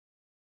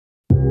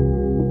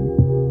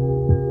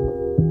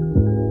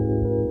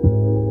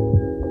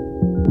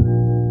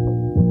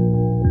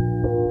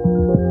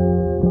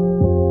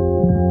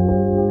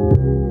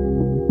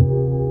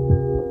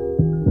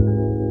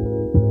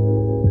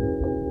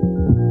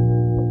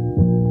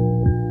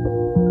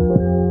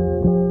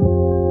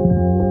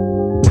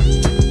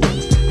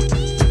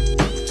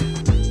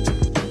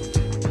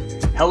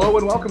Hello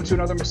and welcome to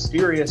another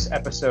mysterious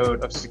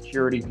episode of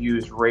Security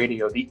Views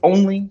Radio, the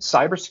only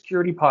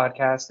cybersecurity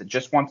podcast that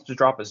just wants to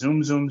drop a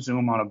zoom, zoom,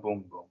 zoom on a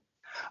boom, boom.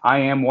 I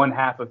am one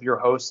half of your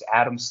host,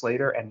 Adam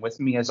Slater, and with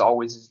me as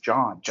always is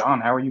John. John,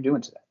 how are you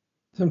doing today?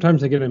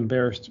 Sometimes I get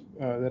embarrassed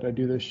that I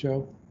do this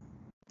show.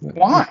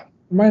 Why?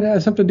 It might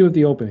have something to do with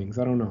the openings.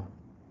 I don't know.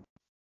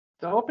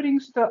 The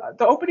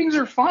openings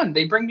are fun.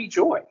 They bring me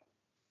joy.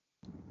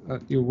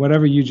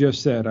 Whatever you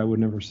just said, I would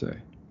never say.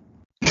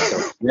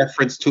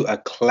 Reference to a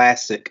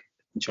classic,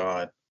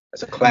 John.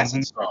 It's a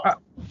classic song.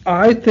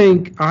 I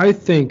think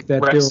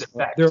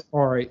that there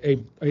are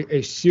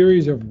a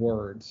series of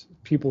words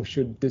people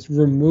should just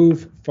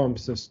remove from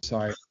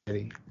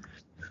society.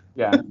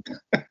 Yeah.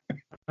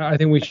 I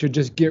think we should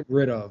just get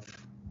rid of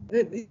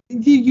the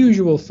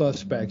usual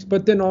suspects,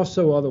 but then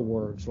also other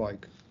words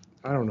like,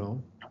 I don't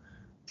know,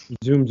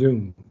 zoom,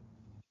 zoom.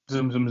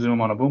 Zoom, zoom,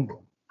 zoom on a boom, boom.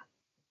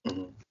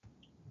 Mm-hmm.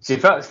 See,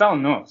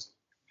 Felton knows.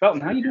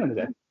 Felton, how you doing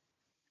today?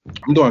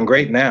 I'm doing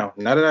great now.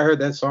 Now that I heard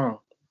that song.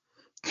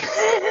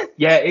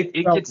 Yeah, it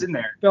gets in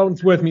there.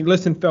 Felton's with me.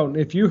 Listen, Felton,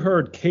 if you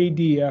heard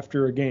KD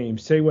after a game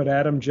say what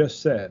Adam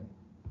just said,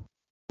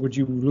 would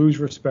you lose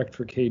respect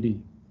for KD?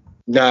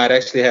 No, I'd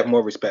actually have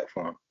more respect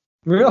for him.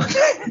 Really?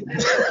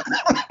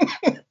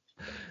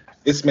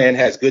 This man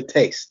has good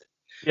taste.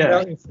 Yeah. Now,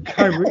 if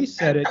Kyrie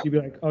said it, you'd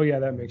be like, oh, yeah,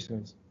 that makes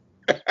sense.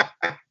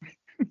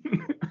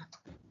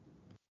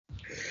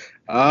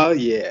 Oh,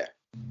 yeah.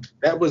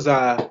 That was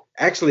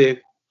actually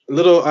a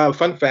little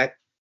fun fact.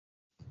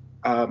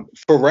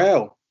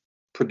 Pharrell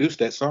produced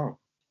that song.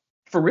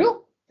 For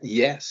real?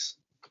 Yes.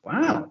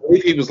 Wow. I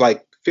believe he was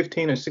like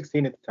 15 or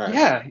 16 at the time.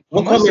 Yeah.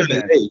 Don't call me on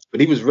his age,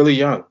 but he was really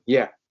young.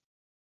 Yeah.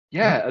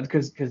 Yeah,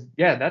 because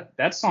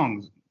that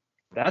song's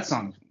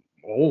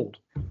old.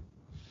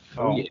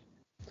 Oh yeah.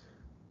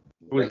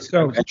 It was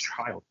So- a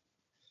child.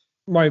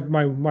 My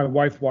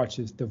wife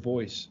watches The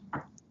Voice,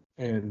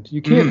 and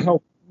you can't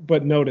help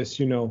but notice,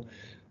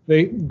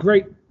 they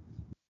great.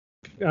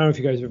 I don't know if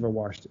you guys have ever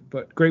watched it,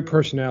 but great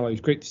personalities,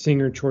 great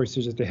singer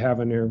choices that they have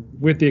in there,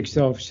 with the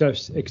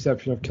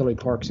exception of Kelly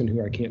Clarkson,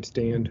 who I can't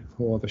stand,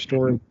 whole other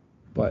story,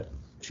 but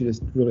she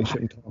just really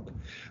shouldn't talk.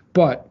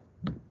 But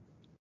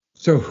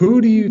so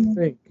who do you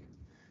think,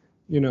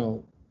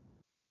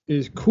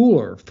 is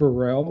cooler,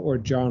 Pharrell or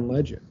John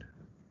Legend?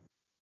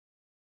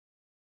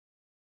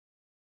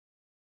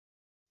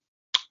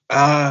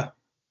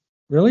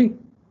 Really?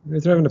 You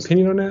guys have an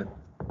opinion on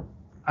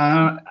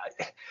that?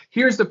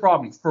 Here's the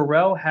problem.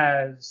 Pharrell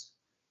has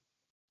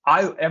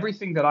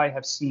everything that I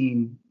have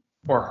seen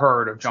or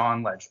heard of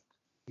John Legend.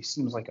 He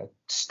seems like a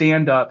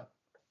stand-up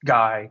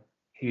guy.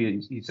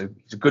 He's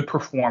a good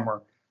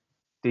performer.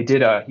 They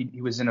did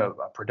he was in a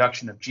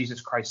production of Jesus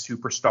Christ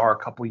Superstar a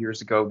couple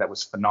years ago that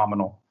was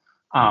phenomenal.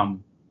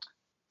 But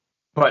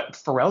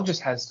Pharrell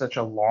just has such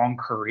a long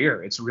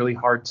career. It's really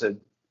hard to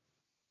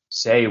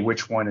say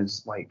which one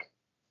is like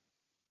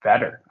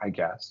better, I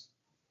guess,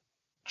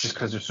 just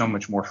because there's so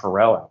much more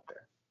Pharrell out there.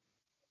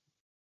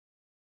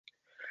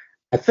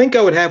 I think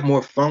I would have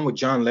more fun with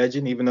John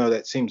Legend, even though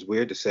that seems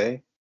weird to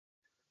say.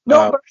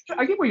 No, but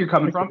I get where you're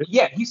coming from.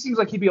 Yeah, he seems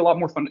like he'd be a lot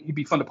more fun. He'd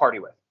be fun to party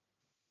with.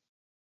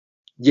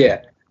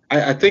 Yeah,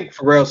 I think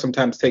Pharrell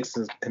sometimes takes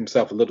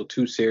himself a little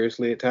too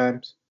seriously at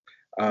times.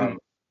 But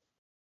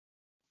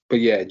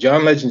yeah,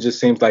 John Legend just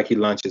seems like he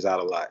lunches out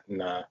a lot,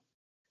 and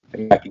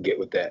I can get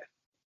with that.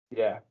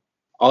 Yeah.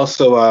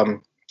 Also,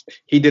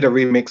 he did a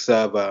remix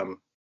of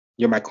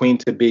 "You're My Queen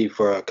to Be"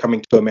 for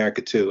 "Coming to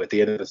America 2" at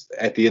the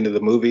end of the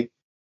movie.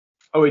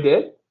 Oh, he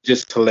did?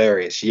 Just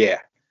hilarious. Yeah.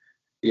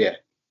 He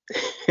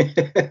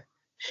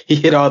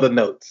hit all the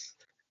notes.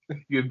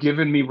 You've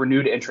given me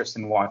renewed interest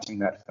in watching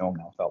that film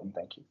now, Felton.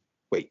 Thank you.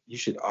 Wait, you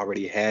should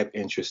already have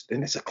interest,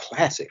 and it's a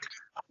classic.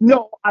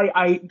 No,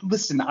 I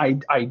listen.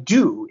 I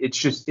do. It's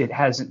just it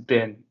hasn't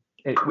been.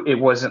 It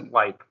wasn't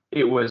like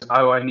it was.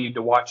 Oh, I need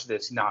to watch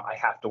this. No, I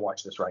have to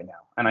watch this right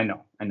now. And I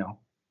know.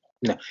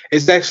 No,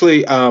 it's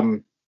actually how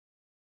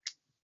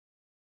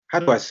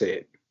do I say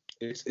it?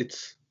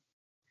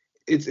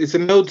 It's a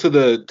nod to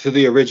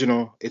the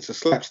original. It's a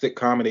slapstick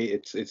comedy.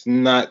 It's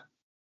not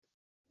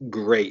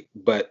great,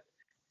 but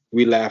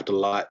we laughed a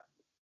lot,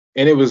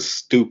 and it was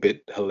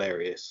stupid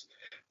hilarious.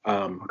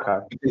 Okay.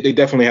 They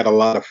definitely had a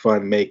lot of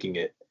fun making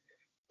it,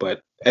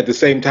 but at the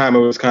same time, it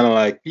was kind of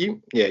like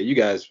you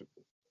guys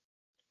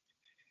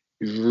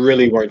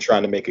really weren't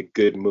trying to make a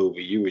good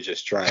movie. You were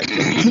just trying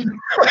to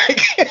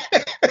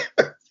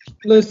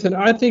Listen,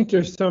 I think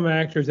there's some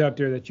actors out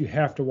there that you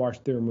have to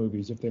watch their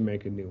movies if they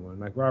make a new one.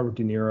 Like Robert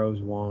De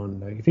Niro's one.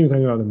 Like if you're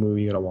talking about the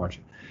movie, you gotta watch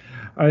it.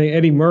 I think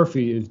Eddie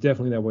Murphy is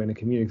definitely that way in the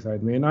comedic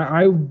side, man.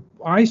 I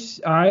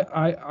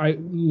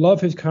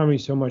love his comedy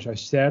so much. I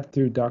sat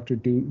through Dr.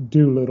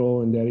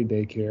 Doolittle and Daddy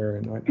Daycare,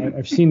 and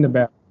I've seen the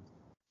back.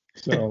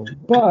 So,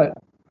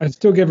 but I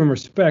still give him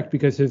respect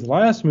because his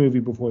last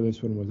movie before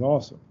this one was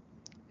awesome.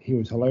 He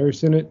was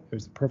hilarious in it. It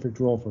was the perfect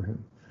role for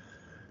him.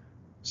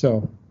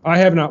 So I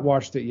have not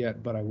watched it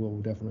yet, but I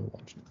will definitely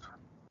watch it.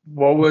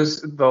 What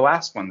was the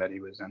last one that he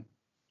was in?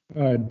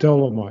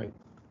 Dolomite.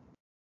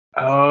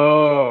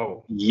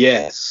 Oh.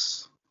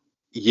 Yes.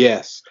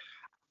 Yes,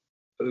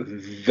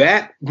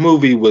 that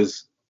movie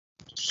was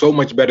so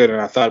much better than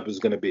I thought it was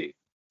going to be.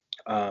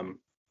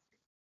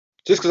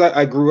 Just because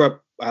I grew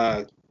up,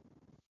 I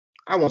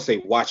won't say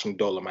watching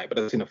Dolomite, but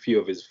I've seen a few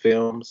of his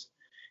films,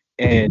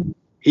 and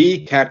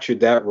he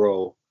captured that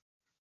role,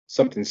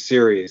 something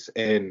serious.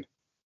 And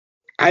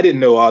I didn't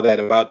know all that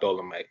about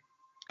Dolomite,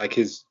 like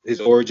his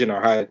origin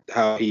or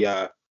how he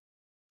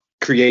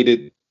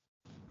created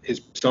his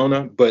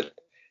persona. But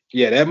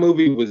yeah, that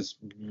movie was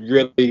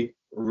really,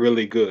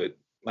 really good.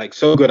 Like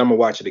so good, I'm gonna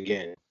watch it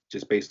again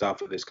just based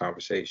off of this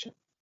conversation.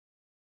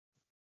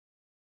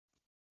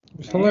 It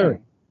was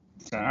hilarious.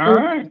 All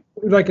right.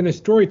 Like in a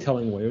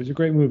storytelling way. It was a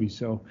great movie.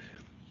 So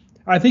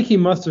I think he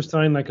must have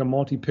signed like a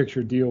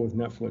multi-picture deal with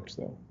Netflix,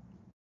 though.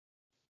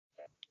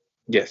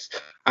 Yes,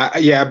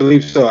 I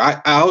believe so. I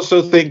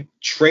also think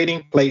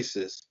Trading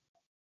Places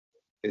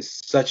is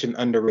such an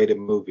underrated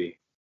movie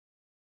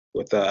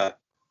with him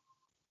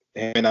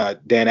and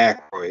Dan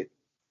Aykroyd.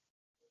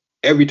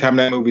 Every time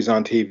that movie's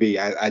on TV,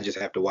 I just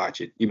have to watch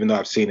it, even though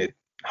I've seen it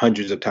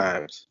hundreds of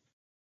times.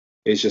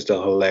 It's just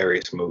a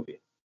hilarious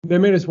movie. They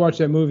made us watch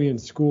that movie in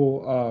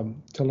school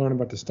to learn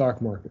about the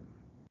stock market.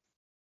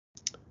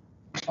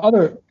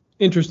 Other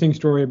interesting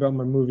story about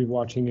my movie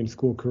watching in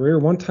school career.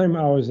 One time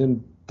I was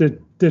in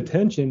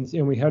detentions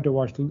and we had to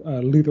watch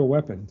Lethal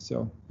Weapon.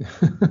 So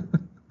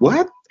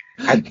what?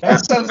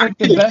 That sounds like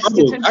the best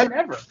detention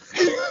ever.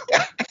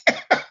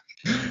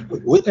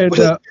 What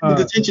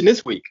detention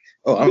this week?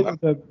 Oh,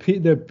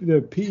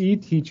 the PE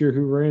teacher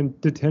who ran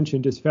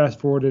detention just fast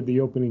forwarded the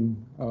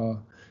opening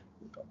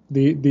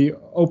the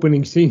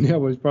opening scene. That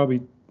was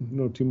probably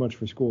too much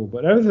for school.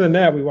 But other than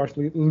that, we watched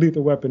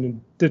Lethal Weapon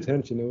in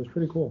detention. It was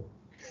pretty cool.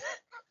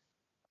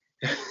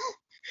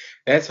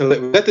 That's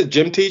hilarious. Was that the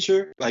gym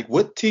teacher? Like,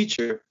 what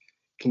teacher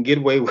can get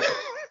away with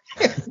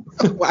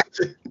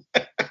watching?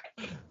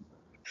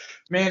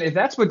 Man, if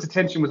that's what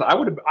detention was, I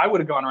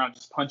would have gone around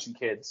just punching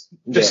kids.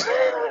 Just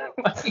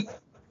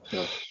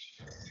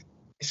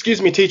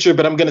Excuse me, teacher,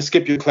 but I'm gonna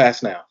skip your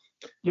class now.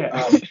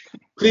 Yeah.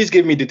 Please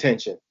give me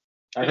detention.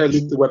 I heard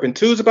Lethal Weapon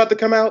 2 is about to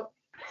come out.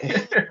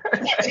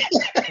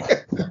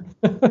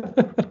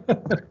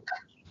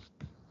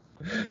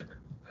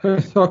 I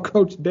saw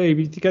Coach Dave.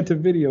 He's got the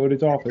video in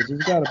his office.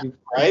 It's got to be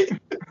right.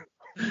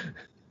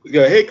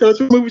 Go, hey, Coach,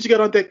 what movies you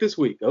got on deck this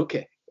week?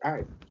 Okay, all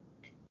right.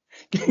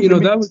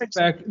 That was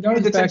back. That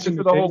was back in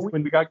the whole days week.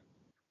 when We got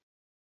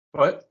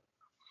what?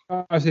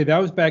 I say that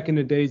was back in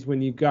the days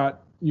when you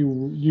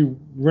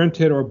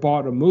rented or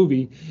bought a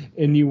movie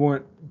and you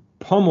weren't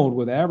pummeled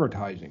with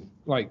advertising,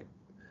 like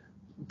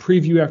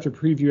preview after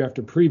preview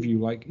after preview.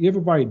 Like, you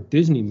ever buy a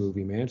Disney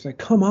movie, man? It's like,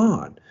 come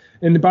on.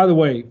 And by the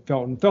way,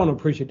 Felton,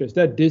 appreciate this.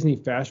 That Disney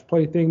Fast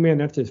Play thing, man,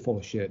 that's just full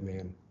of shit,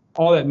 man.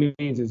 All that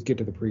means is get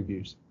to the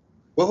previews.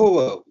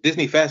 Whoa.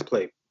 Disney Fast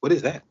Play. What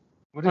is that?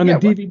 On the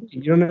DVD.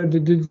 You don't have to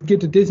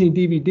get to Disney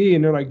DVD,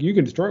 and they're like, you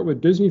can start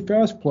with Disney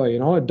Fast Play,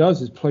 and all it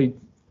does is play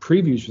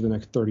previews for the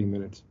next 30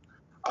 minutes.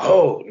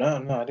 Oh,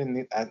 no, I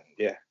didn't. I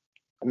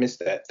missed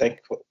that.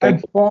 Thank you. I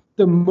bought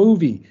the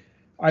movie.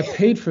 I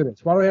paid for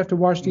this. Why do I have to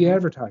watch the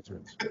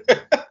advertisements?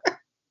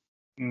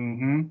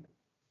 Mm-hmm.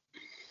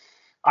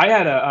 I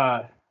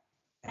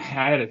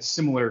had a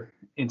similar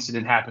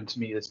incident happen to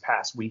me this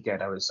past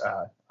weekend. It was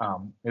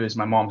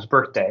my mom's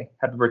birthday.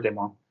 Happy birthday,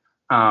 Mom.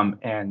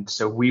 And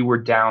so we were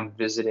down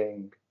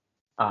visiting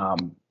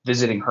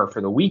her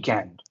for the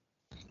weekend.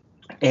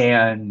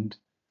 And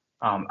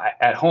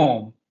at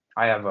home,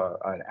 I have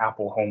an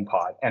Apple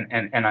HomePod,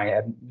 and I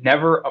had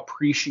never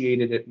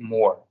appreciated it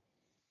more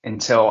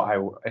until I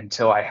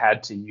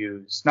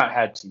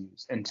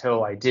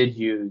did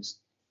use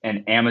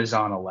an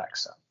Amazon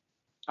Alexa.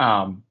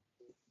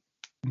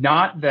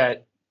 Not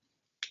that,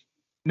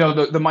 no,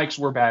 the mics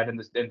were bad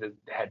and it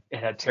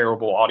had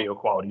terrible audio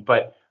quality,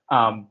 but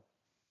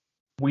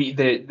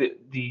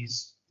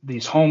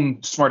these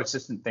home smart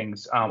assistant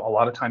things, a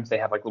lot of times they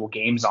have like little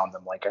games on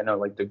them. Like, I know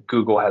like the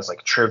Google has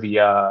like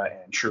trivia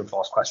and true and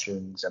false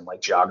questions and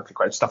like geography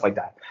questions, stuff like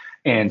that.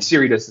 And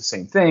Siri does the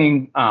same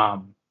thing.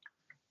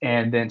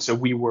 And then so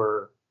we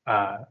were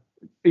a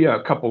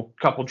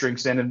couple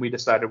drinks in, and we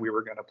decided we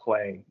were going to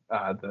play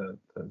the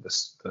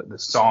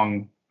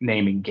song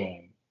naming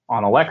game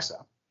on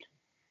Alexa,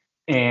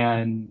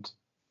 and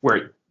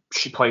where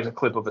she plays a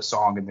clip of a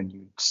song and then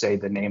you say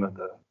the name of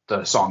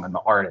the song and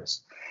the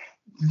artist.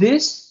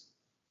 This,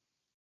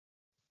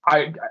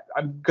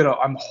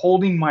 I'm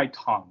holding my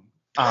tongue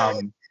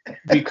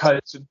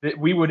because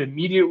we would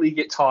immediately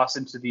get tossed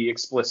into the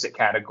explicit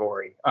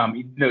category,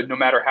 no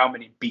matter how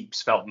many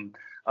beeps Felton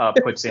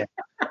puts in.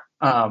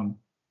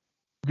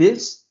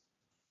 This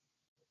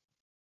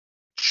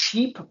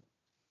cheap.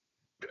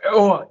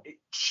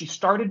 She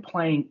started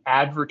playing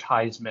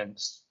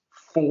advertisements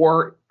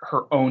for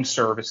her own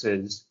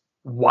services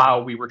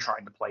while we were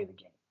trying to play the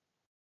game.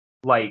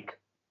 Like,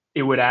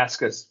 it would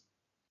ask us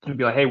to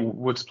be like, hey,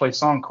 let's play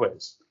song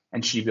quiz.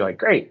 And she'd be like,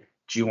 great.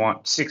 Do you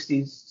want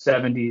 60s,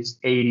 70s,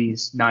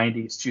 80s,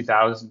 90s,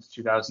 2000s,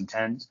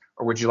 2010s?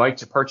 Or would you like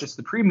to purchase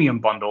the premium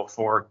bundle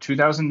for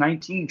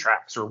 2019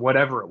 tracks or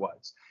whatever it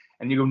was?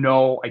 And you go,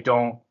 no, I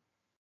don't.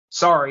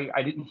 Sorry,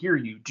 I didn't hear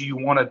you. Do you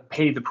want to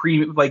pay the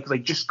premium?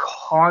 Like just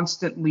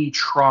constantly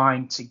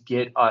trying to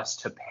get us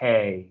to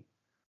pay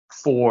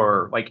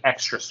for like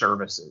extra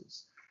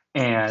services.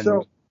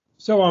 And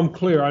so I'm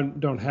clear. I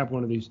don't have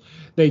one of these.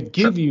 They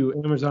give you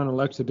Amazon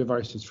Alexa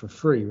devices for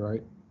free,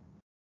 right?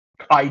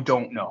 I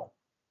don't know.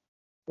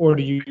 Or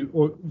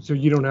so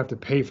you don't have to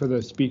pay for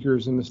the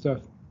speakers and the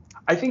stuff?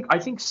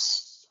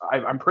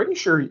 I'm pretty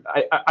sure.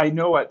 I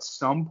know at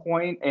some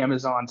point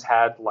Amazon's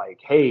had like,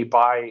 hey,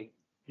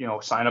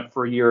 sign up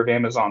for a year of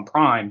Amazon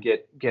Prime,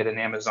 get an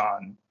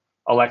Amazon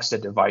Alexa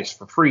device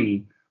for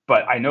free.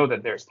 But I know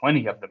that there's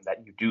plenty of them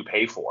that you do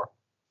pay for,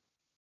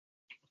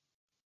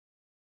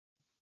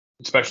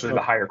 especially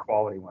the higher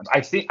quality ones.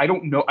 I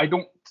don't know. I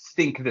don't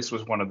think this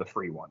was one of the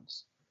free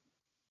ones.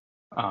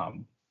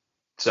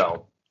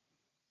 So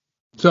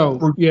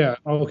yeah.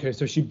 Okay.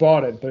 So she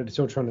bought it, but it's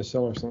still trying to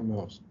sell her something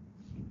else.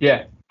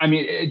 Yeah. I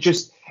mean, it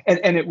just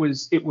and it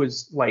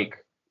was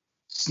like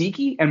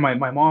sneaky. And my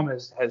mom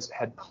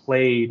had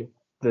played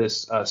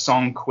this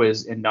song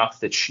quiz enough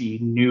that she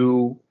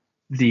knew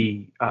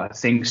the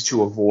things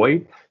to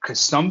avoid, because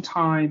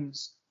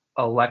sometimes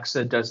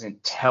Alexa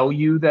doesn't tell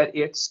you that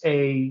it's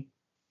a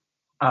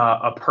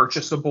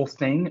purchasable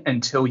thing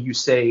until you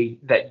say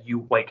that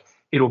you like.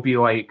 It'll be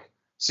like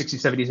 60s,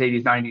 70s,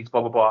 80s, 90s,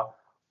 blah blah blah.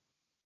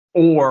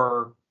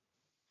 Or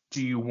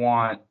do you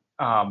want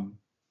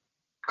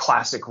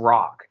classic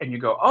rock? And you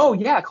go, oh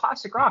yeah,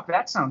 classic rock,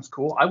 that sounds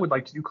cool, I would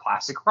like to do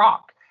classic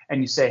rock.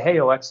 And you say, hey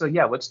Alexa,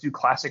 yeah, let's do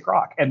classic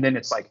rock. And then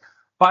it's like,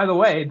 by the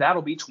way,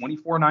 that'll be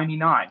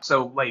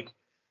 $24.99.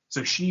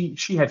 So she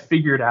had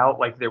figured out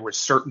like there were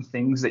certain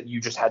things that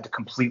you just had to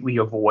completely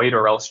avoid,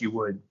 or else you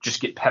would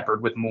just get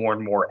peppered with more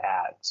and more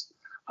ads.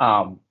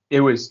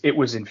 It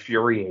was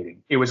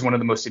infuriating. It was one of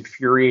the most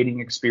infuriating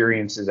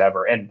experiences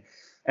ever. And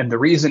the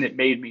reason it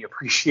made me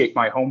appreciate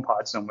my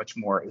HomePod so much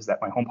more is that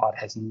my HomePod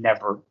has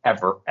never,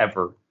 ever,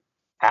 ever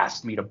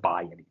asked me to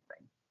buy anything.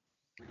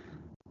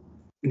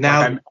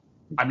 Now, like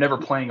I'm never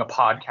playing a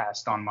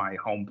podcast on my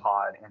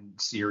HomePod and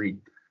Siri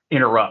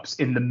interrupts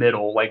in the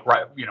middle, like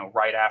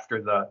right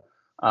after the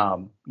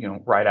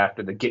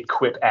Get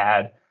Quip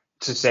ad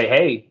to say,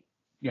 hey,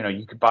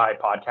 you could buy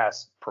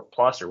Podcast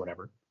Plus or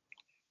whatever.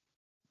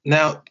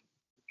 Now,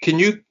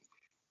 your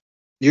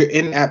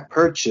in-app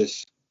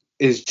purchase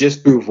is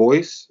just through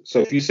voice? So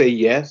if you say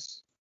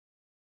yes,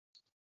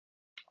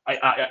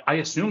 I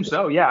assume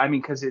so. Yeah, I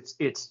mean, because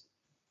it's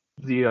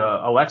the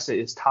Alexa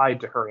is tied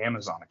to her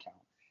Amazon account.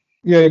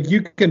 Yeah,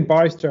 you can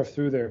buy stuff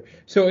through there.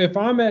 So if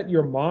I'm at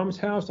your mom's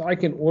house, I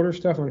can order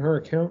stuff on her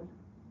account?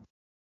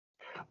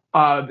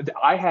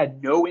 I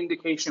had no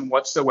indication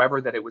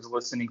whatsoever that it was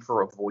listening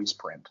for a voice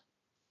print.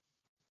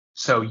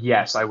 So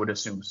yes, I would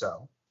assume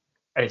so.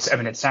 It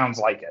sounds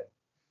like it.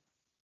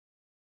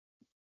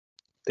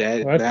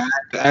 I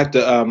have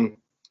to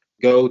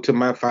go to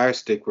my Fire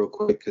Stick real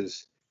quick,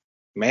 because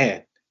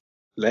man,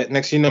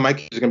 next my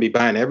kids are gonna be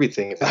buying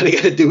everything. If all they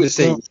gotta do is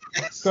say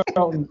yes.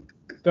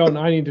 Felton,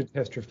 I need to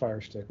test your Fire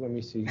Stick. Let me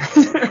see.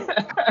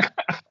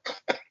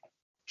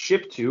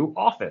 Ship to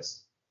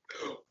office.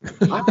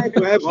 I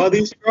have all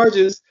these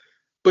charges,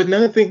 but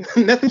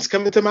nothing's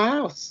coming to my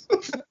house.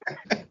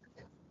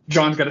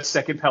 John's got a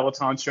second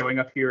Peloton showing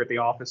up here at the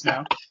office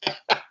now.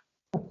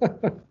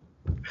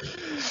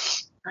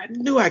 I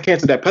knew I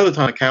canceled that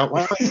Peloton account.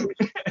 Why?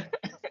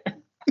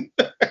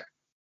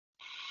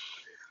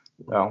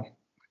 Well,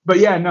 but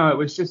yeah, no, it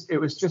was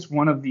just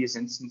one of these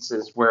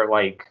instances where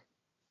like,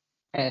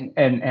 and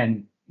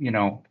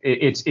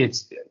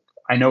it's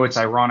I know it's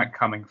ironic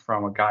coming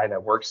from a guy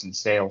that works in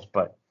sales,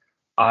 but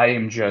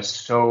I'm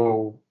just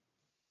so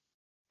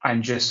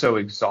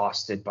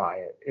exhausted by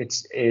it.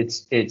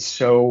 It's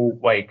so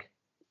like,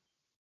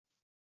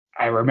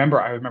 I remember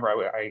I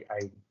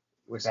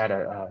was at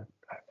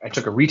I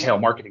took a retail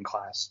marketing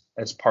class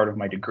as part of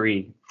my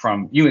degree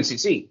from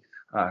UNCC,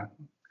 go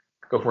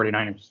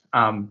 49ers.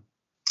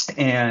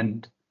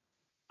 And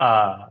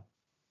the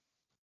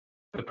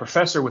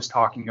professor was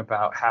talking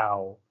about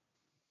how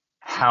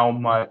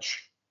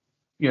much,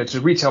 it's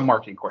a retail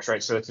marketing course,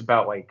 right? So it's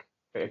about like,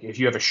 if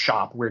you have a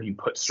shop, where do you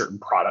put certain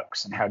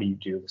products and how do you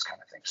do this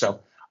kind of thing?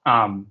 So,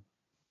 and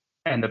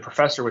the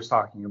professor was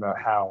talking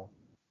about how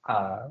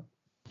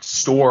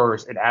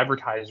stores and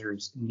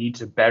advertisers need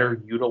to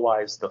better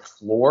utilize the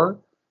floor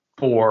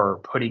for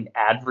putting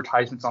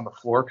advertisements on the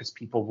floor, because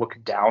people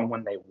look down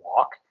when they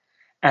walk.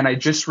 And I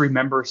just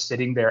remember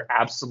sitting there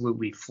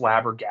absolutely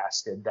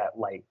flabbergasted that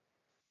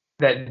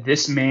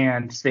this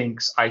man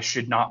thinks I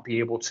should not be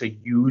able to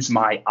use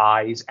my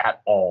eyes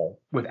at all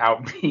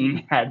without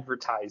being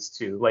advertised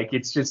to. Like,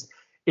 it's just,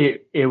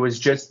 it was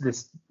just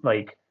this,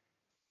 like,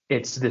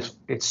 it's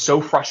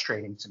so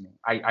frustrating to me.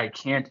 I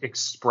can't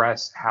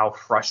express how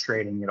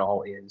frustrating it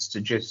all is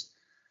to just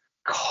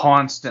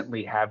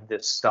constantly have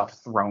this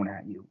stuff thrown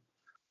at you.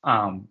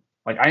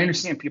 Like, I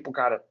understand people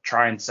got to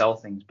try and sell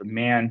things, but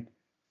man,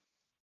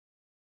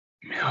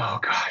 oh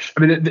gosh.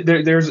 I mean,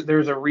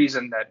 there's a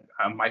reason that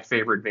my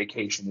favorite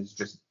vacation is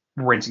just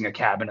renting a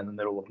cabin in the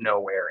middle of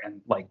nowhere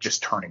and like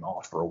just turning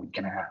off for a week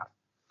and a half.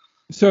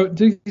 So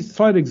to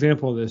slight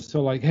example of this,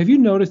 so like, have you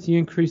noticed the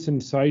increase in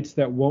sites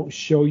that won't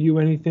show you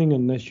anything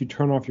unless you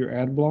turn off your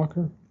ad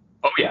blocker?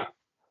 Oh yeah.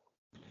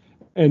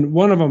 And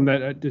one of them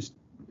that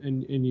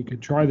and you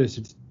could try this.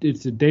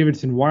 It's the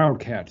Davidson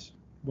Wildcats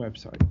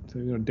website. So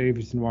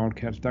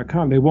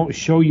davidsonwildcats.com. They won't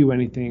show you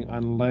anything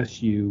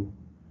unless you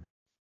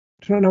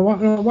turn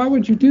on. Why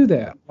would you do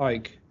that?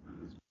 Like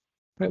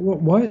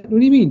what do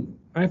you mean?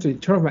 I have to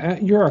turn off my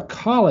ad? You're a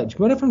college.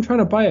 What if I'm trying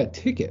to buy a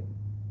ticket?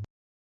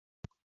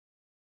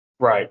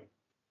 Right.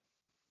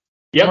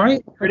 Yep.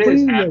 Right? It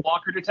is. Ad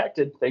blocker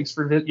detected. Thanks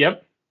for this.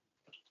 Yep.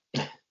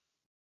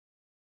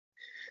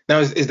 Now,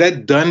 is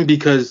that done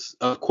because,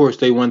 of course,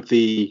 they want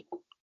the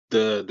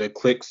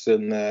clicks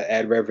and the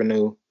ad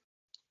revenue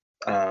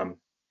from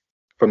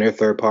their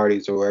third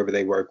parties or wherever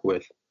they work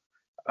with,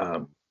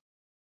 so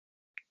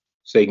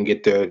they can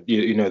get their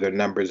their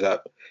numbers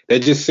up?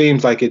 That just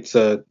seems like it's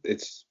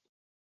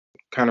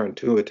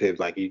counterintuitive.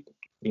 Like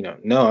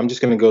no, I'm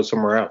just going to go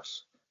somewhere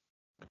else.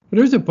 But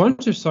there's a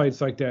bunch of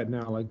sites like that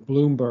now, like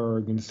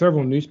Bloomberg and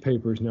several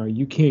newspapers now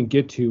you can't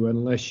get to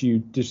unless you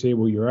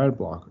disable your ad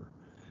blocker.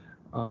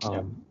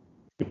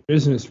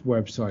 Business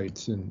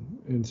websites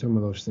and some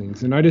of those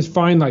things. And I just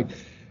find like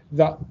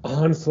the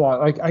onslaught,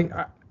 like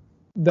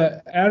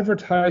the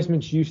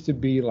advertisements used to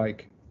be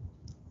like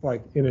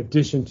in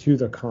addition to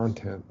the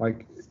content.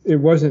 Like it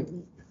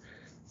wasn't,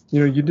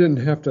 you didn't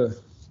have to, I'm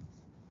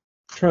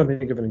trying to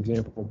think of an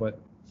example, but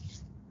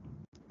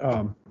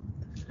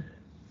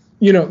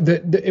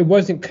it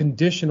wasn't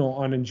conditional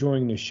on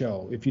enjoying the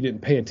show if you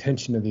didn't pay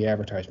attention to the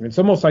advertisement. It's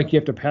almost like you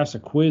have to pass a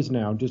quiz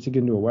now just to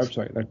get into a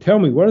website. Like, tell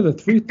me, what are the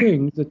 3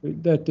 things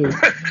that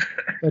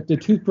the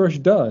toothbrush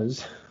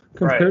does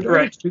compared to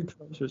other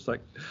toothbrushes? It's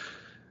like,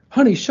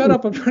 honey, shut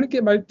up. I'm trying to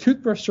get my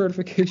toothbrush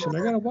certification.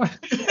 I got to watch.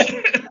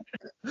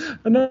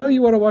 I know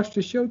you want to watch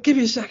the show. Give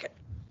me a second.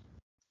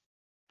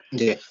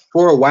 Yeah.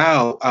 For a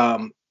while,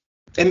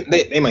 and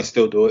they might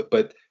still do it,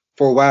 but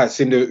for a while it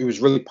seemed it was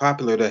really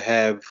popular to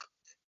have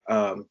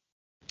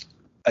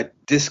a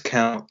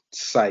discount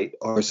site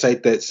or a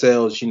site that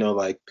sells,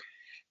 really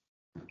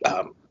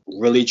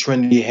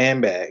trendy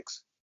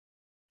handbags,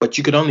 but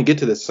you could only get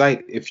to the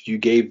site if you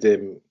gave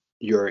them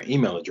your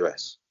email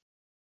address.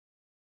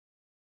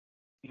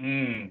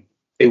 It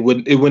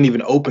wouldn't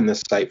even open the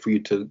site for you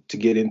to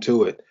get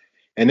into it.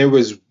 And there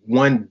was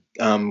one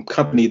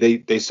company,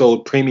 they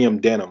sold premium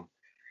denim,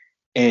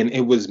 and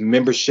it was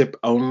membership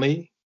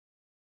only,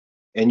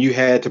 and you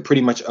had to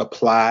pretty much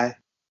apply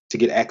to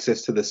get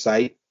access to the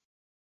site.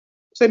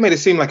 So they made it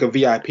seem like a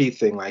VIP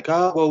thing, like,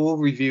 oh, well, we'll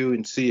review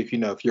and see if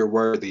you're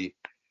worthy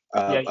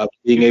of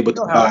being able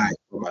to buy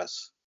from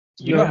us.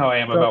 You know how I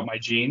am about my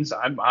jeans.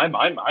 I'm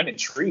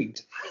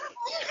intrigued.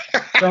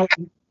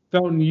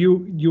 Felton,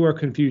 you are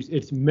confused.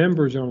 It's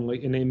members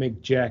only, and they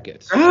make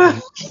jackets.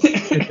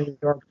 It's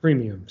dark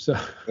premium. So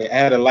they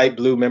add a light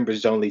blue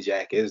members only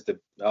jacket. Is the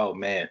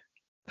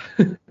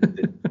the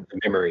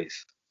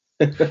memories.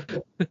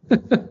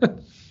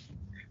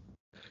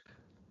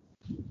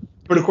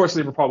 But of course,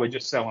 they were probably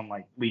just selling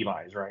like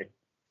Levi's, right?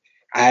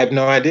 I have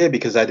no idea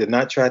because I did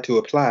not try to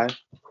apply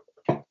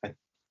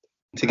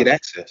to get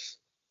access.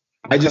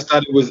 I just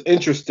thought it was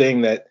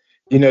interesting that,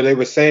 they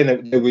were saying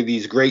that there were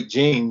these great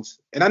jeans.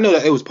 And I know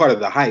that it was part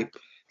of the hype.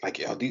 Like,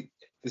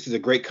 this is a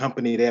great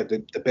company. They have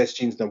the best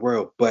jeans in the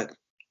world. But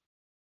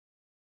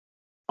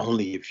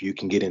only if you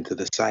can get into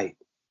the site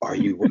are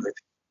you worthy.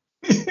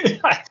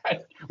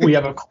 We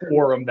have a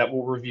quorum that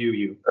will review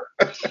you.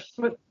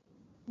 But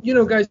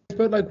guys,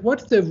 but like,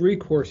 what's the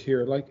recourse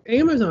here? Like,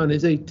 Amazon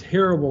is a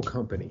terrible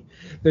company.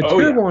 They're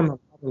terrible on a lot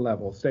of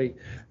levels. They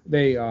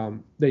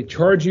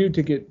charge you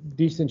to get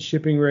decent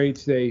shipping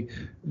rates.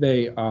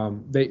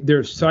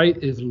 Their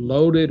site is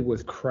loaded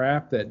with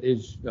crap that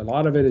is, a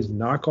lot of it is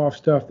knockoff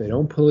stuff. They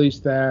don't police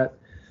that.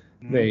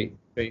 They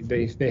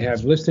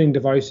have listening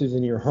devices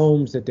in your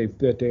homes that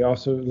they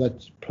also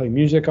let you play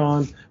music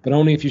on, but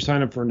only if you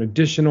sign up for an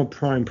additional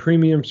Prime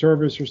Premium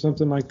service or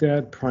something like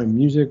that. Prime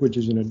Music, which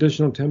is an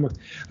additional 10 bucks.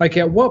 Like,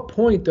 at what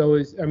point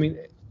though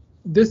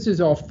this is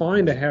all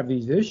fine to have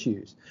these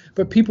issues,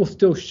 but people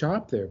still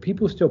shop there.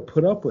 People still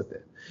put up with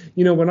it.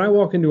 When I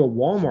walk into a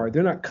Walmart,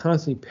 they're not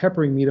constantly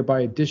peppering me to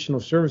buy additional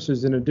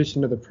services in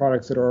addition to the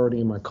products that are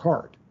already in my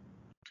cart.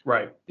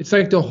 Right. It's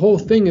like the whole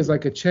thing is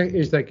like it's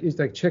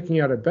like checking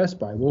out at Best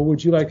Buy. Well,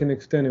 would you like an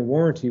extended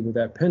warranty with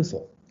that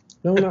pencil?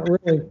 No, not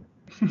really.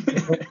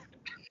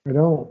 I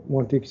don't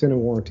want the extended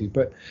warranty.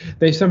 But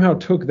they somehow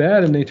took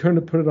that and they turned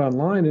to put it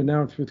online, and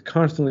now it's with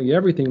constantly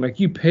everything. Like,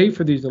 you pay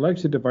for these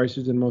Alexa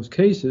devices in most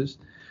cases,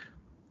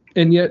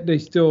 and yet they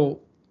still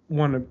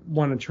want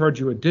to charge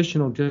you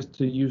additional just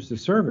to use the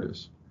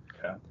service.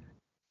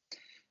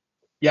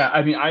 Yeah,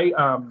 I mean,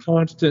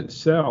 constant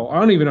sell. I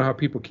don't even know how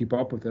people keep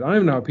up with it. I don't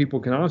even know how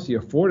people can honestly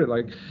afford it.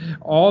 Like,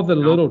 all the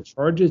little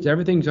charges,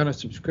 everything's on a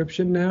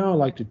subscription now.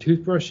 Like, the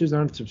toothbrushes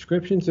on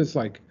subscriptions. It's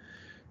like,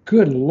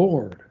 good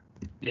Lord.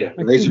 Yeah,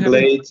 razor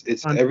blades.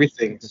 It's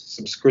everything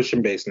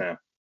subscription based now.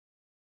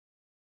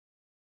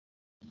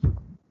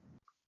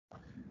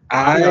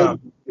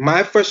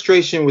 My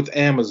frustration with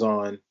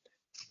Amazon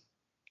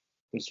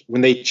was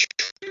when they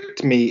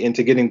tricked me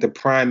into getting the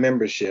Prime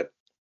membership,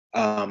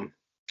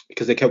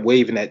 because they kept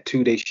waiving that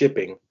 2-day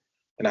shipping,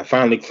 and I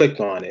finally clicked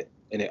on it,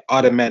 and it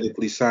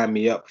automatically signed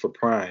me up for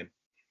Prime.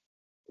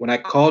 When I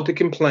called to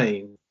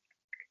complain,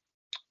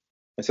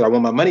 I said I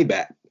want my money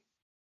back.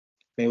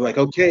 They were like,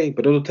 okay,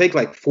 but it'll take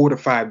like 4 to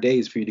 5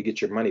 days for you to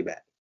get your money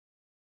back.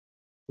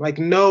 Like,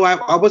 no,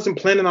 I wasn't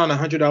planning on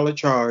 $100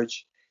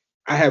 charge.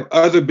 I have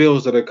other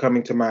bills that are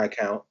coming to my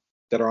account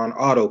that are on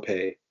auto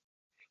pay.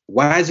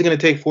 Why is it going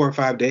to take 4 or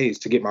 5 days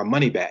to get my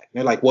money back? And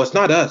they're like, well, it's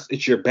not us,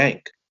 it's your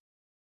bank.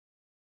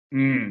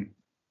 Mm.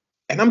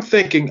 And I'm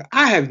thinking,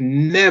 I have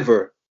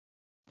never,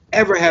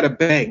 ever had a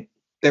bank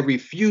that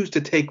refused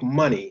to take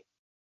money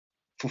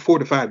for 4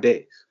 to 5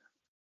 days.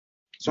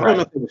 So I don't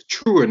know if it was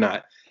true or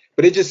not,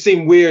 but it just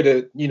seemed weird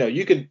that,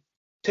 you could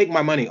take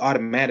my money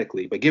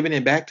automatically, but giving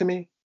it back to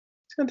me,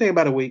 it's going to take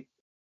about a week.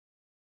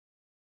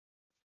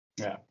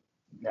 Yeah.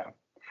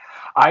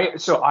 I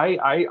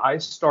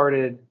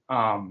started,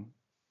 there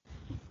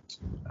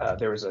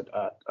was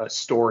a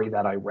story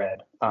that I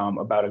read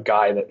about a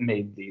guy that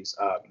made these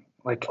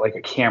like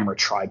a camera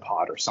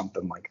tripod or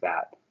something like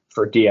that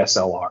for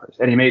DSLRs,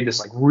 and he made this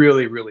like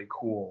really, really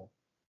cool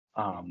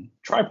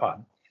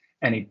tripod,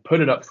 and he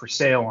put it up for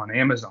sale on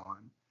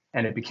Amazon,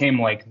 and it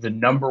became like the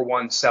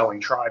 #1 selling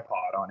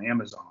tripod on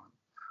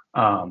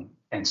Amazon.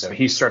 And so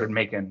he started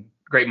making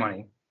great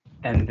money.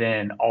 And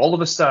then all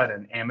of a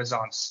sudden,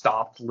 Amazon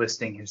stopped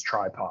listing his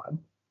tripod,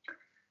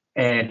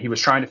 and he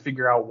was trying to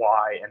figure out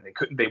why, and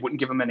they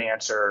wouldn't give him an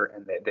answer,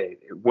 and it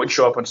wouldn't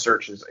show up on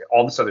searches,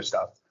 all this other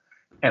stuff.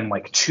 And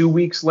like 2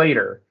 weeks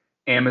later,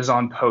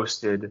 Amazon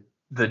posted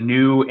the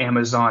new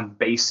Amazon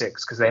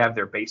Basics, because they have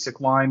their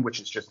basic line, which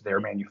is just their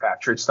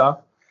manufactured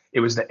stuff. It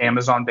was the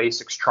Amazon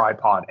Basics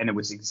tripod, and it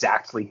was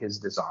exactly his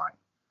design.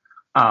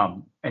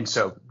 And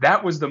so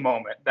that was the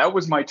moment. That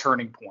was my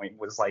turning point,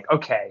 was like,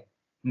 okay,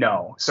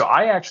 no. So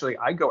I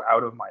go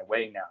out of my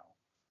way now.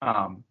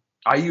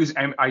 I use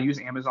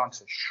Amazon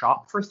to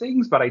shop for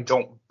things, but I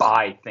don't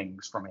buy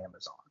things from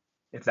Amazon,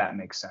 if that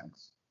makes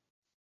sense.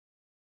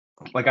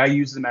 Like, I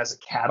use them as a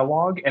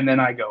catalog, and then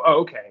I go,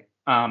 oh, okay,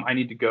 I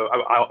need to go.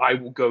 I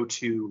will go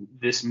to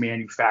this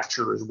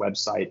manufacturer's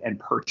website and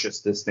purchase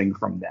this thing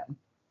from them.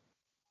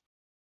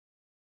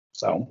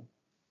 So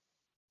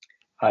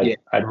I'd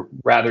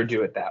rather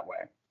do it that way.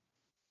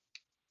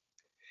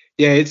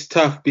 Yeah, it's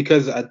tough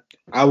because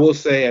I will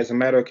say, as a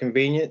matter of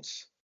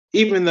convenience,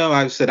 even though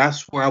I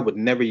swear I would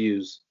never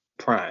use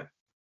Prime,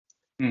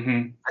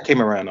 I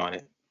came around on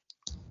it,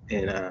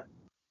 and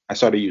I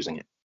started using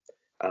it.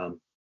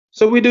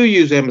 So we do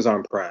use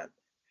Amazon Prime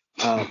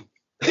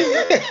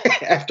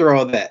after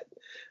all that,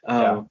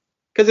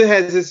 because it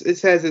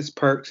has its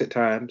perks at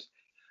times.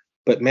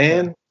 But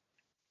man,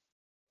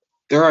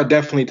 there are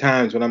definitely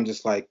times when I'm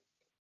just like,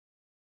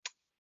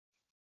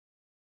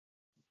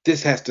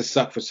 this has to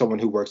suck for someone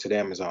who works at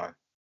Amazon.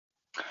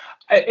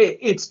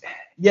 It's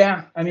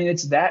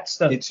that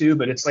stuff too,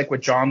 but it's like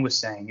what John was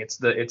saying. It's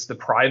the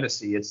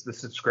privacy, it's the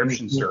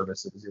subscription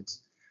services,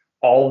 it's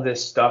all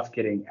this stuff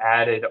getting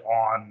added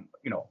on,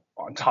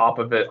 on top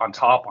of it, on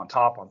top,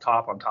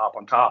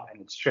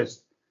 and it's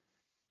just,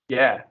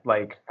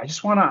 like I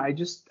just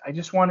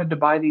wanted to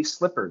buy these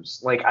slippers.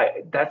 Like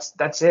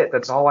that's it.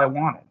 That's all I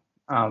wanted.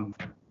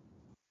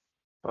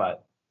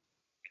 But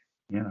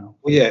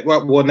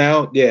Well,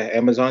 now,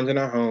 Amazon's in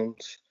our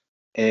homes,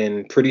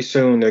 and pretty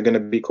soon they're gonna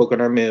be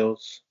cooking our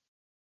meals,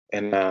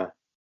 and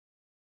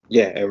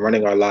and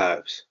running our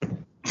lives.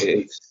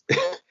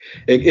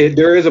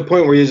 There is a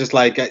point where you're just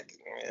like,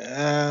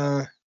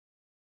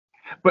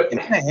 but in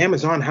an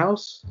Amazon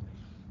house,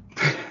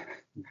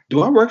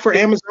 do I work for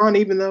Amazon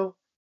even though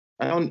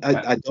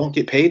I don't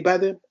get paid by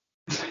them?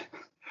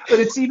 But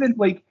it's even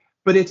like,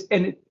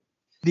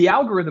 the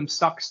algorithm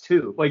sucks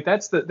too. Like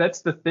that's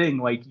the thing.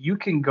 Like, you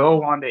can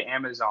go onto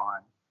Amazon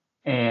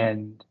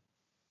and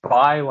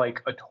buy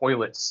like a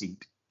toilet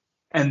seat,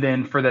 and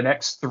then for the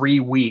next 3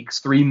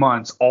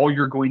 months, all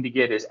you're going to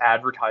get is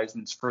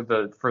advertisements for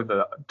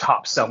the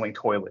top selling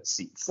toilet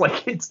seats.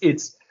 Like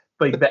it's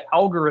like the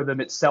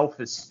algorithm itself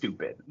is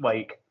stupid.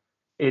 Like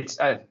it's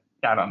I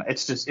don't know.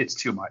 It's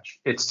too much.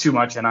 It's too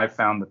much, and I've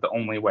found that the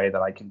only way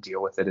that I can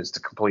deal with it is to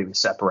completely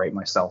separate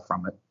myself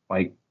from it.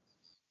 Like,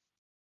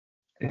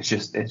 it's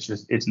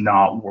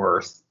not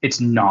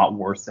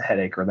worth the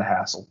headache or the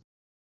hassle.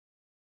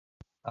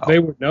 They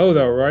would know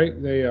though, right?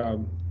 They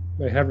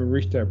haven't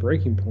reached that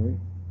breaking point.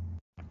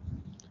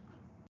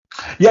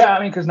 Yeah, I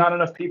mean, because not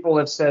enough people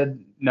have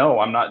said no,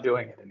 I'm not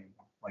doing it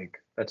anymore.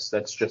 Like that's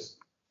just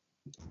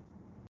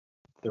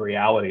the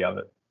reality of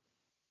it.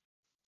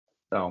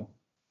 So,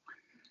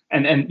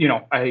 and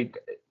I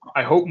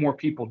hope more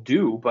people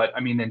do, but I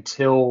mean,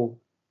 until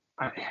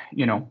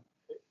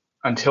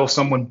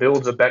someone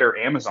builds a better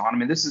Amazon. I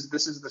mean, this is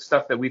the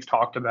stuff that we've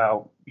talked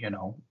about,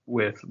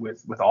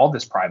 with all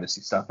this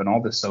privacy stuff and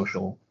all this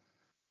social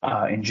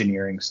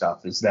engineering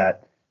stuff, is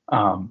that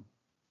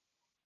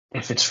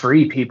if it's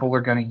free, people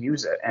are going to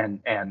use it,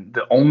 and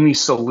the only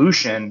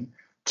solution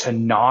to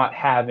not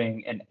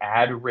having an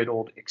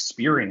ad-riddled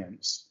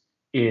experience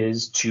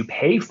is to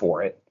pay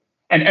for it.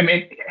 And I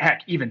mean,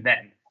 heck, even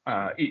then,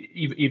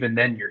 even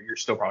then, you're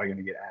still probably going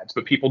to get ads,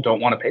 but people don't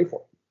want to pay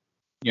for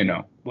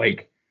it.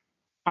 Like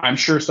I'm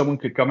sure someone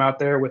could come out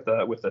there with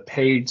a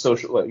paid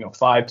social,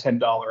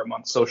 $5-10 a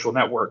month social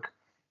network,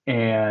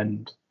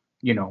 and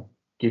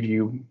give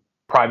you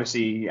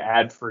privacy,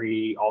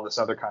 ad-free, all this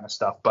other kind of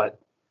stuff. But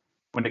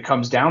when it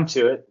comes down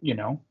to it,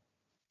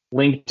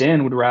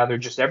 LinkedIn would rather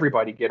just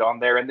everybody get on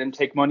there and then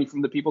take money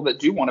from the people that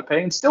do want to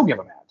pay and still give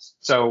them ads.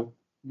 So,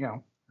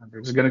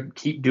 they're just going to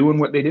keep doing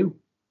what they do.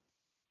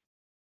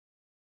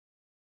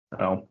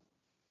 So,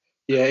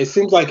 yeah, it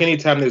seems like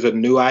anytime there's a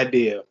new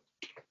idea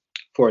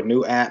for a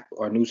new app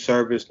or a new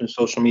service, new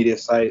social media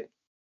site,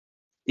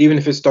 even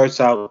if it starts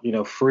out,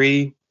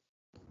 free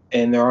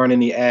and there aren't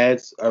any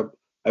ads,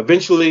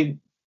 eventually,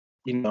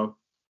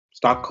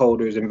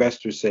 stockholders,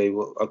 investors say,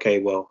 well,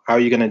 okay, how are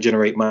you going to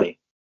generate money?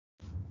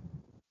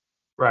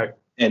 Right.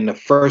 And the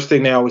first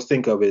thing they always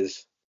think of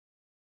is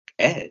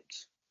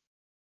ads.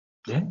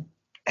 Yeah.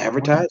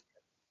 Advertise.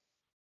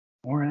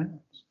 More ads.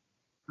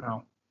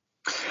 No.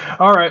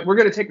 All right, we're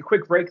going to take a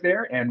quick break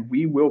there, and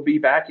we will be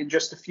back in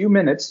just a few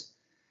minutes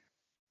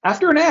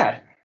after an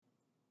ad.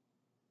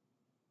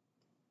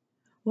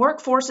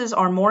 Workforces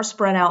are more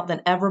spread out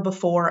than ever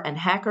before, and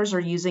hackers are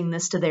using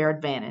this to their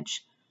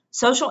advantage.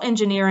 Social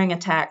engineering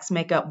attacks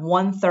make up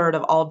 1/3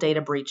 of all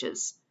data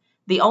breaches.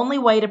 The only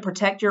way to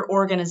protect your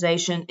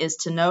organization is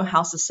to know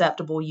how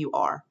susceptible you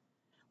are.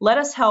 Let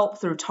us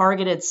help through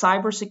targeted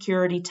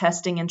cybersecurity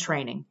testing and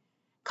training.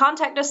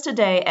 Contact us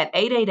today at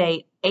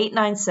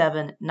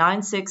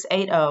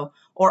 888-897-9680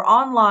 or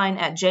online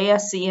at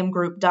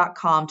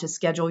jscmgroup.com to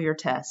schedule your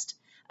test.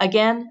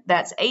 Again,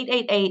 that's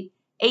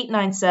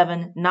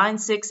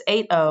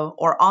 888-897-9680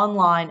 or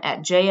online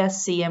at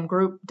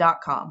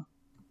jscmgroup.com.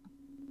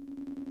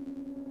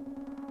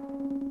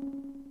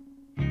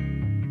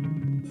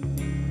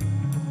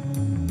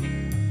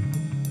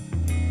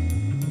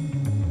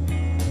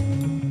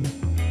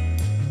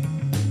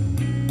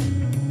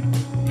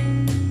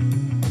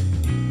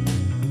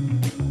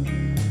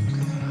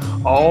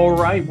 All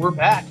right, we're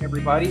back,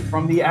 everybody,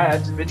 from the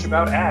ads, bitch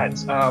about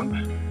ads.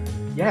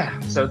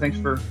 So thanks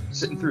for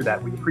sitting through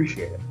that. We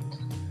appreciate it.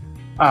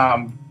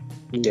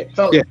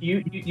 So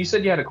you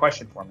said you had a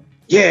question for me.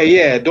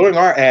 Yeah. During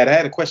our ad, I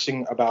had a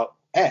question about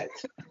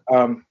ads.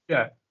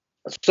 Yeah.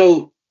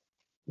 So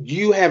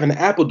you have an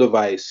Apple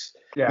device.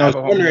 Yeah. And I was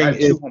wondering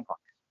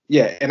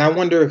and I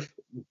wonder if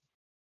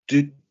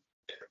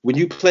when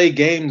you play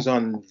games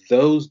on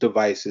those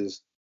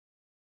devices,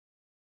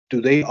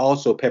 do they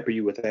also pepper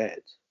you with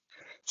ads?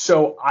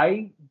 So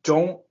I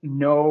don't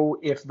know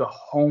if the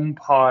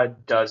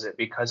HomePod does it,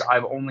 because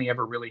I've only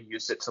ever really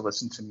used it to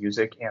listen to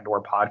music and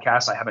or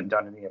podcasts. I haven't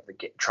done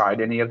tried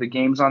any of the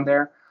games on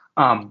there.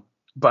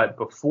 But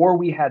before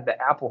we had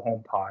the Apple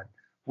HomePod,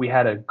 we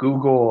had a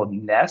Google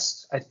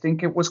Nest, I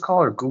think it was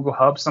called, or Google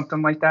Hub,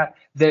 something like that.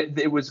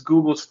 It was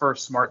Google's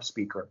first smart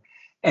speaker,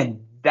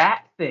 and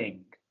that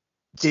thing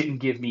didn't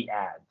give me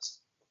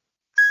ads.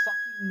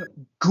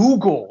 Fucking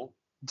Google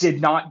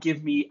did not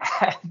give me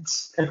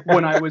ads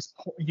when I was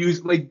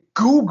using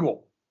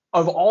Google,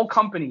 of all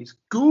companies.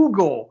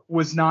 Google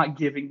was not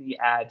giving me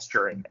ads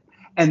during it.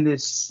 And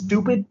this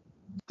stupid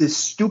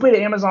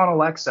Amazon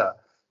Alexa,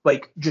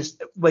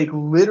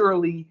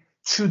 literally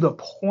to the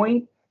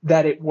point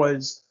that it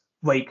was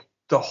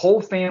the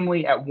whole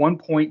family at one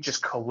point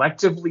just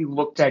collectively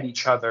looked at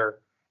each other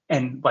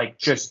and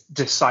just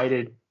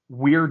decided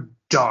we're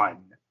done.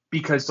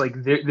 Because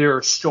there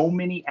are so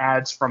many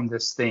ads from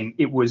this thing,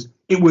 it was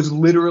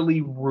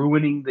literally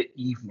ruining the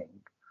evening.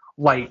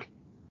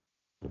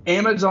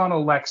 Amazon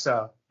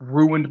Alexa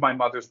ruined my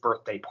mother's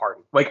birthday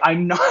party.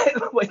 I'm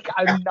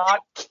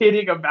not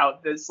kidding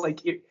about this.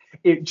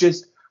 It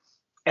just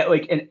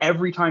and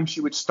every time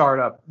she would start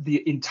up,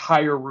 the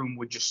entire room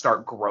would just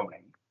start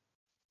groaning.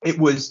 It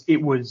was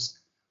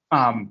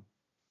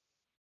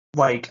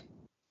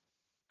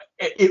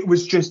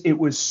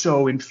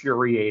so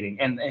infuriating.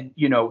 And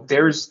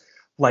there's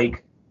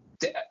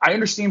I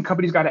understand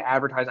companies got to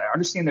advertise. I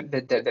understand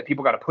that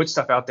people got to put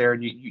stuff out there,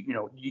 and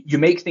you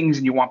make things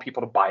and you want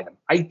people to buy them.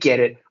 I get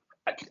it.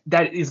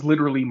 That is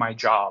literally my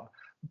job.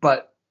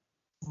 But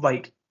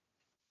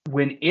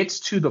when it's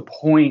to the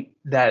point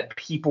that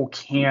people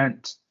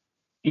can't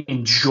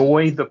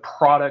enjoy the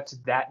product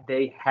that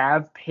they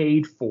have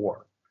paid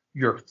for,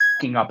 you're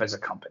fucking up as a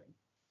company.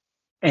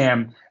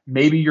 And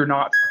maybe you're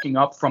not fucking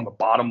up from a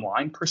bottom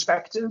line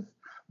perspective,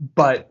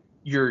 but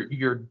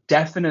you're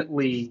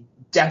definitely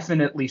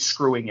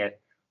screwing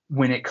it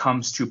when it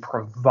comes to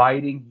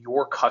providing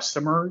your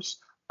customers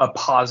a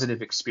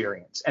positive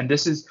experience. And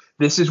this is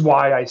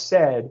why I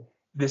said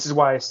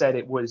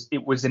it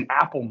was an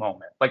Apple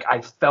moment.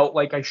 I felt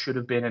like I should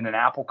have been in an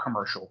Apple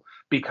commercial,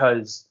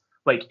 because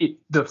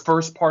the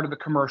first part of the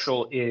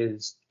commercial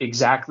is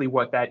exactly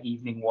what that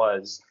evening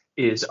was.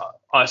 Is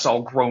us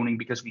all groaning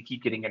because we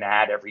keep getting an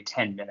ad every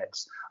 10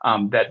 minutes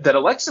that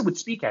Alexa would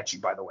speak at you,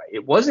 by the way.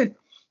 It wasn't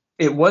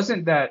it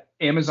wasn't that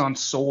Amazon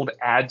sold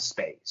ad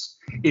space.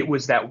 It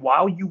was that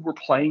while you were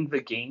playing the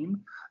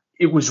game,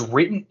 it was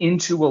written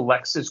into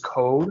Alexa's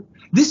code.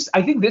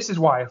 I think this is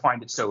why I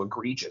find it so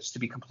egregious, to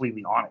be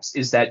completely honest,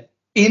 is that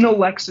in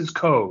Alexa's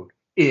code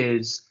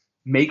is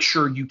make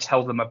sure you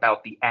tell them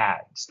about the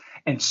ads.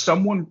 And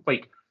someone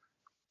like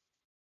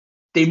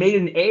they made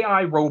an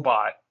AI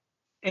robot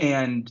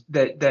and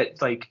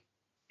that like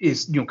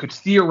is, you know, could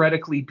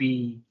theoretically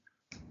be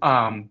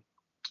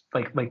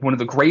like one of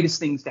the greatest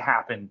things to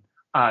happen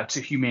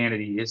to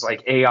humanity is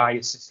like AI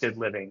assisted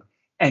living,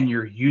 and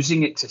you're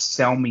using it to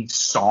sell me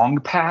song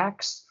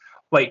packs.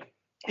 Like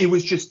it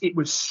was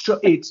so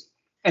it's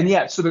and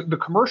yeah. So the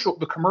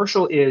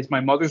commercial is my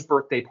mother's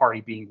birthday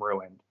party being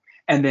ruined,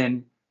 and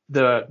then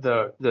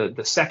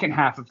the second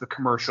half of the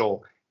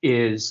commercial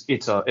is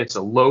it's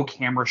a low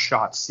camera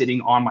shot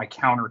sitting on my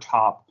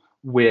countertop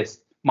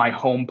with my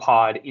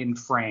HomePod in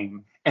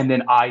frame, and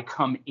then I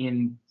come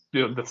in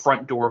the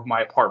front door of my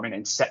apartment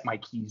and set my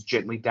keys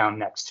gently down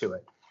next to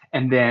it,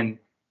 and then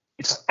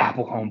it's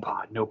Apple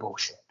HomePod, no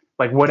bullshit,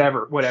 like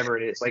whatever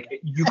it is. Like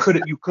you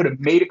could have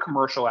made a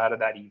commercial out of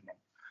that evening,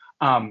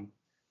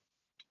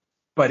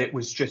 but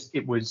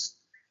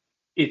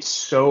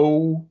it's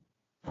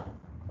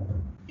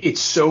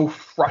so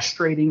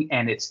frustrating,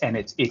 and it's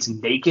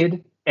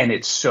naked, and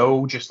it's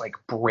so just like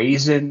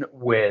brazen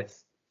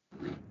with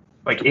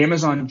like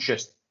Amazon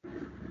just.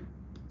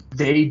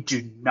 They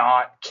do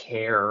not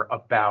care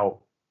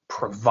about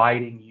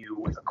providing you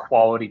with a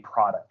quality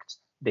product.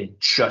 They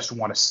just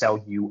want to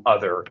sell you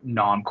other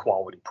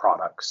non-quality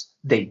products.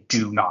 They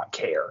do not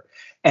care.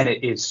 And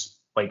it is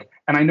like,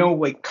 and I know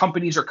like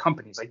companies are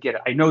companies. I get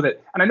it. I know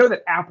that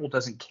Apple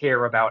doesn't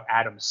care about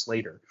Adam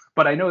Slater,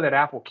 but I know that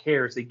Apple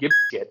cares. They give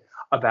a shit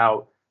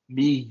about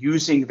me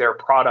using their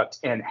product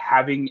and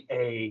having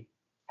a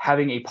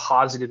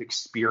positive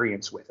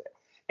experience with it.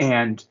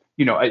 And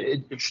you know,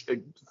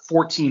 iOS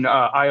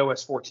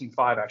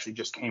 14.5 actually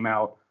just came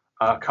out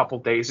a couple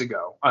days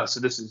ago. So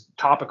this is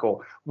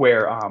topical,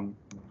 where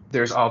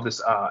there's all this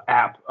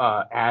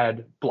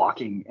ad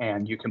blocking,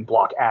 and you can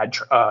block app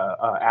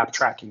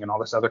tracking and all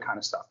this other kind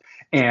of stuff.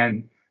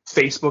 And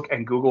Facebook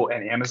and Google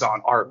and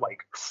Amazon are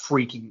like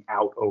freaking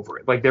out over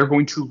it. Like they're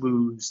going to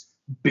lose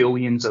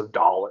billions of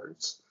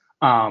dollars.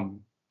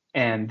 And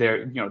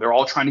they're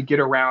all trying to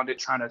get around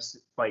it,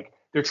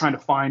 they're trying to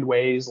find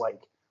ways like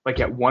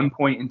at one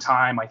point in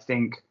time, I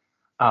think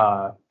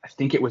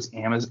it was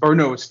Amazon, or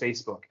no, it was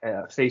Facebook.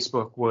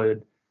 Facebook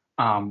would,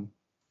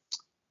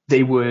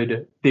 they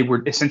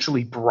were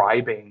essentially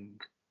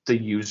bribing the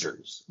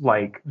users.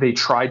 Like they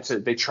tried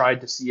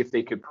to see if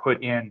they could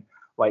put in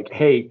like,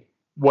 hey,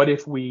 what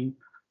if we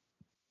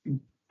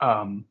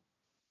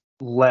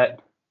let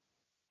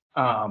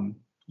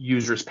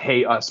users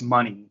pay us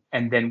money,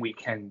 and then we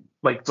can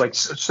like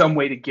some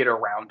way to get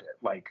around it,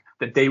 like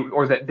that they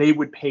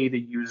would pay the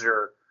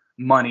user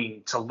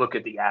money to look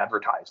at the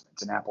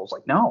advertisements. And Apple's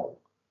like, no,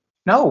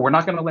 we're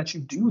not going to let you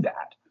do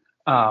that.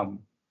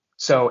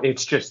 So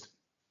it's just,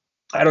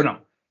 I don't know.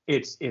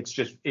 It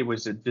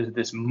was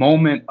this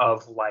moment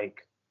of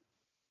like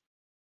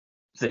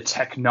the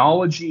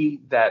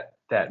technology that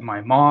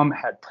my mom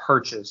had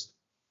purchased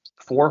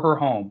for her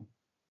home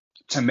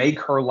to make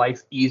her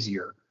life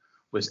easier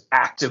was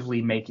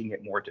actively making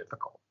it more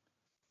difficult.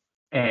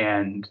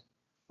 And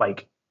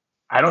like,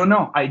 I don't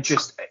know. I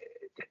just,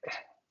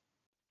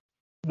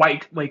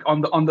 like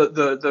on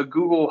the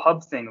Google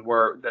Hub thing,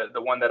 where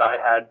the one that I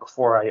had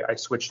before I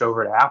switched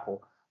over to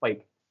Apple,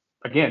 like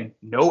again,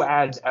 no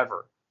ads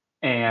ever.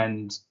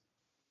 And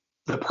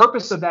the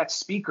purpose of that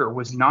speaker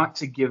was not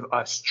to give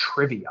us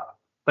trivia.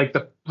 Like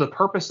the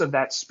purpose of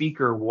that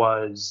speaker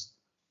was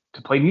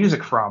to play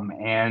music from,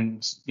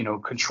 and you know,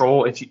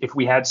 control if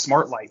we had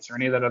smart lights or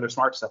any of that other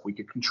smart stuff, we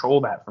could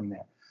control that from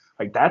there.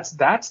 Like that's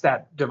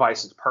that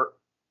device's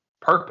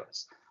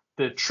purpose.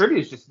 The trivia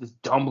is just this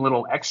dumb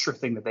little extra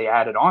thing that they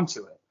added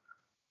onto it.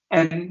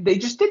 And they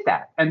just did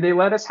that, and they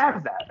let us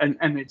have that.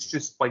 And it's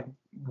just like,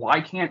 why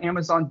can't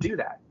Amazon do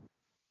that?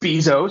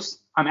 Bezos,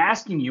 I'm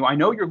asking you, I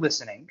know you're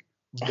listening.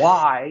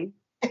 Why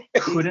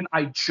couldn't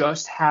I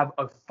just have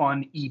a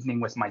fun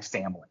evening with my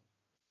family?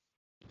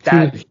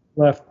 That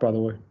left, by the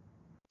way.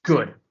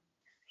 Good.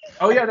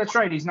 Oh yeah, that's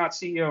right. He's not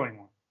CEO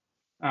anymore.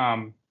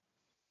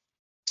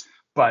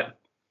 But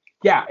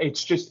yeah,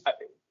 it's just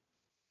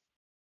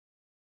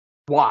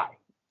why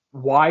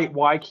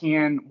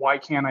can't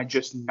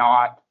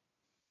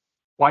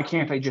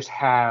I just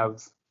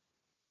have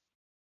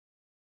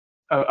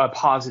a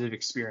positive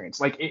experience?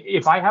 Like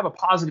if I have a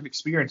positive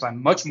experience,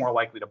 I'm much more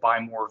likely to buy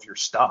more of your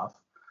stuff.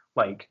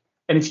 Like,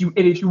 and if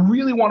you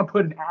really want to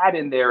put an ad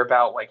in there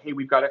about like, hey,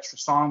 we've got extra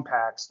song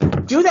packs,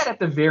 do that at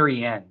the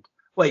very end.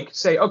 Like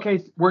say,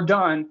 okay, we're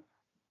done.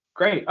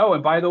 Great. Oh,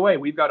 and by the way,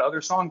 we've got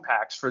other song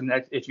packs for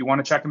next if you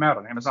want to check them out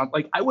on Amazon.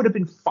 Like I would have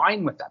been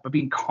fine with that, but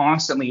being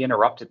constantly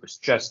interrupted was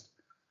just,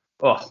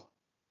 ugh.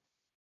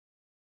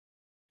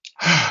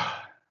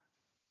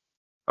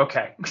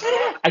 Okay.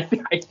 I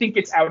think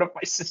it's out of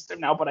my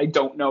system now, but I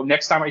don't know.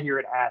 Next time I hear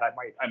an ad, I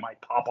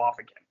might pop off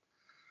again.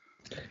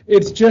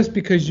 It's just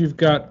because you've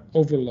got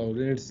overload,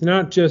 and it's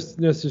not just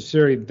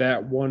necessarily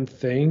that one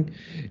thing.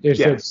 It's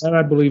Yes. that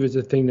I believe is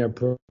the thing that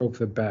broke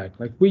the back.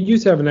 Like we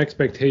used to have an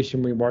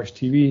expectation when we watched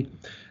TV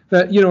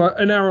that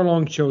an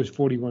hour-long show is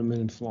 41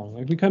 minutes long.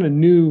 Like we kind of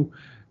knew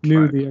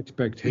Right. the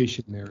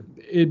expectation there.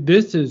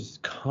 This is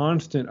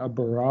constant, a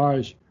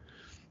barrage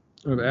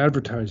of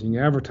advertising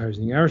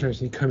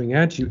coming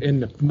at you,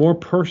 and the more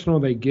personal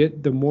they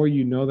get, the more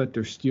you know that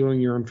they're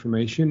stealing your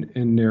information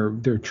and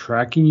they're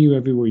tracking you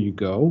everywhere you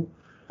go.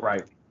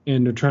 Right.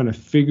 And they're trying to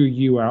figure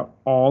you out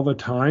all the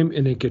time,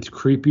 and it gets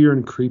creepier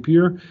and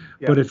creepier.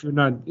 Yeah. But if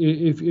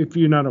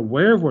you're not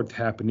aware of what's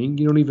happening,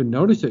 you don't even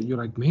notice it. You're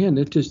like, man,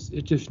 it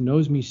just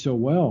knows me so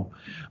well.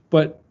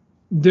 But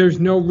there's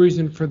no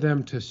reason for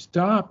them to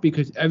stop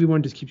because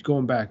everyone just keeps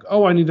going back.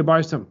 Oh, I need to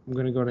buy something. I'm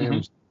going to go to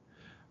Amazon.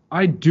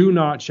 I do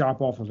not shop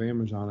off of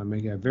Amazon. I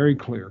make that very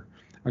clear.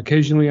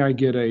 Occasionally, I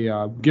get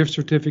a gift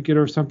certificate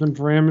or something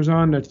for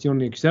Amazon. That's the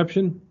only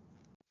exception.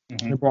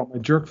 I bought my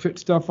Jerk Fit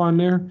stuff on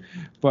there,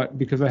 but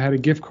because I had a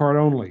gift card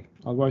only.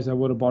 Otherwise, I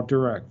would have bought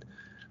direct.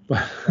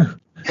 But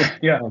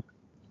Yeah.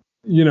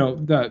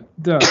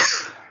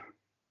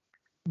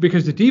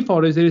 Because the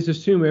default is they just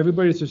assume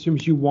everybody just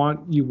assumes you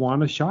want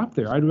to shop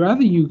there. I'd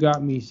rather you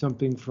got me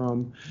something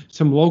from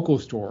some local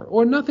store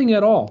or nothing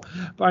at all.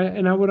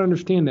 And I would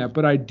understand that,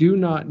 but I do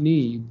not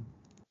need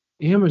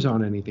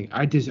Amazon anything.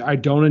 I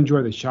don't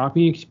enjoy the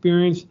shopping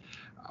experience.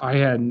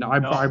 I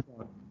bought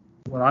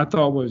what I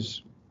thought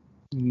was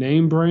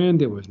name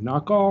brand. It was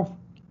knockoff.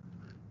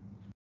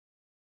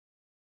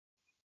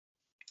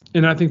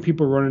 And I think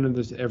people run into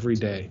this every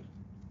day.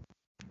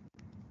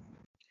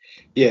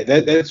 Yeah,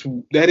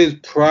 that is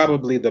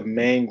probably the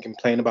main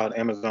complaint about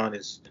Amazon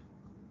is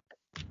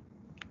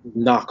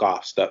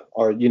knockoff stuff.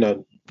 Or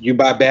you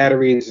buy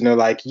batteries and they're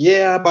like,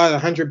 yeah, I bought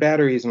 100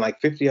 batteries and like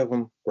 50 of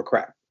them were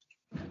crap.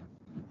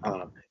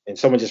 And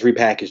someone just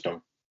repackaged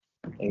them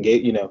and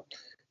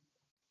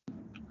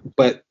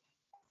but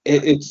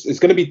it's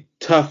going to be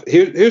tough.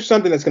 Here's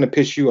something that's going to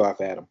piss you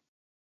off, Adam.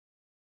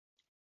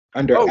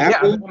 Under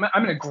Apple, yeah,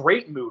 I'm in a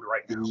great mood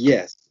right now.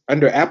 Yes,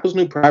 under Apple's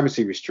new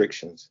privacy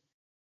restrictions,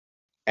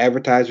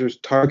 advertisers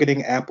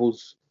targeting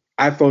Apple's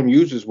iPhone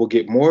users will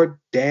get more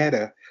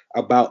data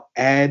about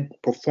ad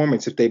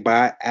performance if they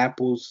buy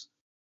Apple's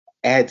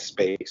ad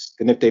space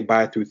than if they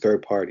buy through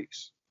third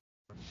parties.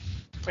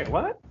 Wait,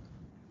 what?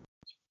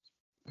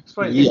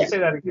 Explain. Yeah. Can you say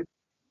that again?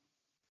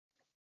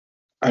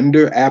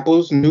 Under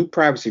Apple's new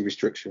privacy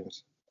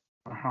restrictions,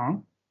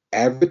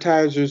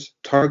 advertisers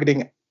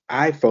targeting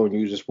iPhone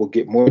users will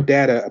get more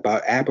data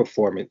about ad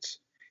performance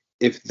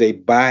if they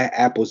buy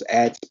Apple's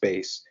ad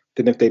space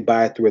than if they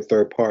buy it through a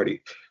third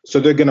party. So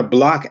they're going to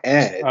block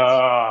ads.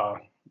 Oh,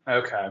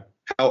 okay.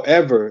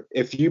 However,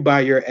 if you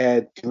buy your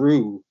ad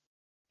through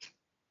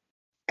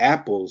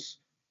Apple's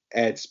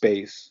ad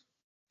space,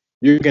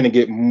 you're going to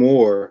get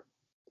more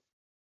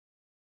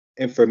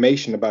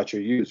information about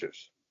your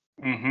users.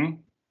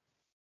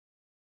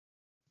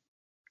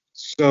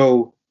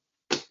 So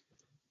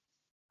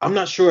I'm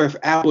not sure if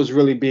Apple's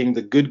really being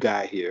the good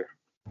guy here.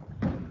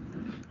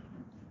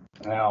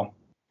 Wow.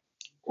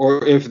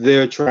 Or if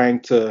they're trying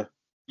to,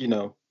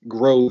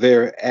 grow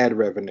their ad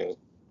revenue.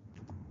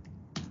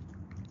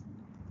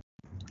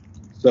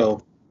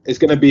 So it's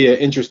going to be an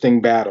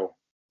interesting battle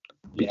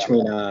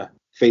between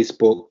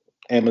Facebook,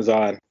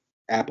 Amazon,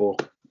 Apple,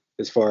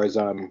 as far as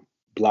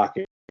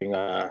blocking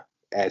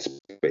ad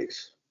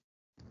space.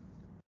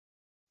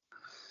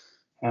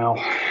 Well,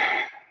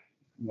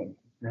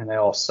 and they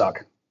all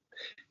suck.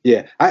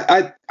 Yeah,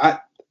 I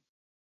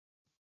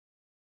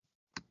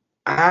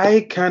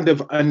kind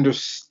of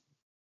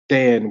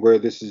understand where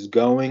this is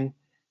going.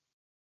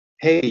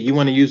 Hey, you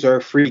want to use our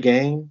free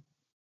game?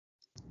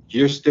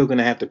 You're still going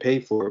to have to pay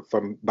for it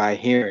by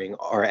hearing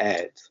our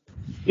ads.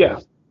 Yeah,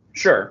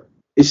 sure.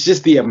 It's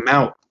just the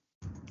amount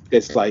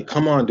that's like,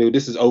 come on, dude,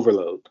 this is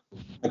overload.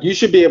 Like, you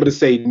should be able to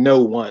say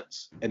no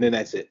once, and then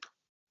that's it.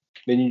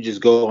 Then you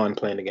just go on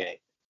playing the game.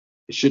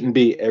 It shouldn't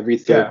be every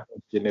third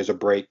question there's a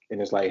break,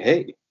 and it's like,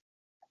 hey.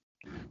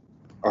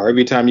 Or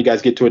every time you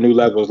guys get to a new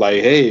level, it's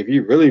like, hey, if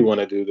you really want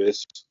to do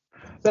this.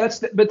 That's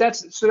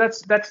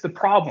the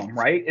problem,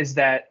 right? Is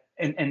that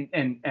and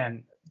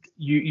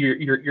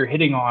you're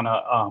hitting on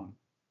a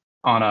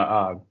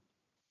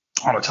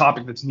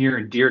topic that's near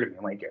and dear to me.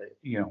 Like,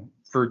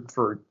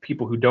 for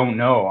people who don't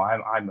know,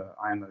 I'm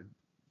a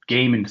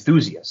game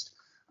enthusiast,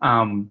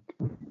 and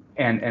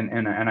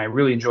I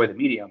really enjoy the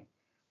medium.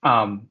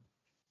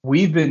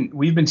 We've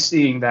been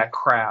seeing that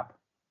crap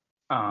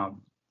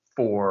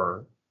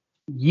for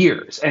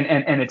years,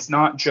 and it's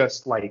not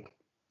just like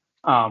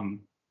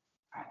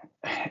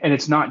and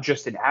it's not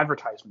just in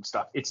advertisement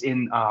stuff. It's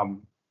in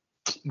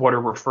what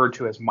are referred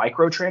to as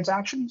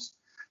microtransactions.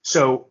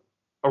 So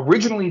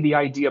originally the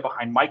idea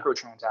behind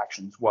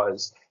microtransactions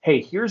was,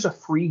 hey, here's a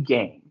free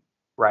game,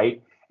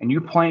 right? And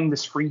you're playing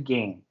this free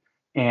game,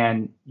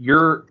 and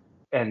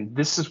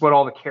this is what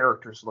all the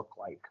characters look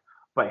like.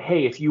 But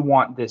hey, if you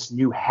want this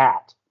new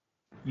hat,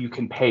 you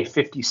can pay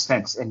 50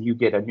 cents and you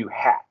get a new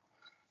hat.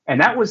 And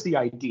that was the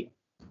idea.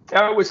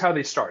 That was how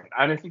they started.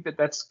 And I think that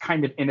that's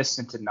kind of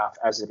innocent enough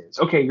as it is.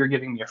 Okay, you're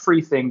giving me a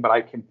free thing, but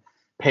I can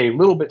pay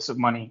little bits of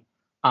money,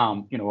 a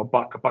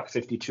buck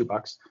 50,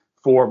 $2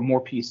 for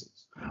more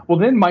pieces. Well,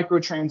 then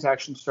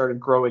microtransactions started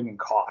growing in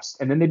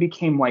cost, and then they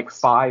became like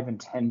 $5 and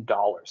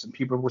 $10, and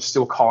people were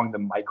still calling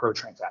them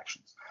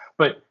microtransactions.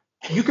 But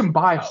you can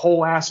buy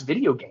whole ass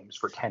video games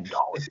for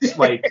 $10,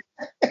 like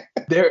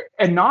they're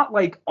and not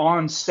like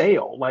on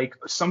sale. Like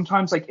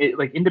sometimes, like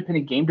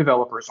independent game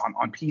developers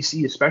on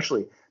PC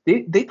especially,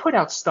 they put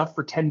out stuff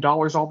for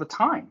 $10 all the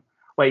time.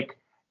 Like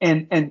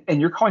and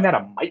you're calling that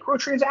a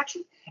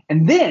microtransaction?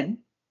 And then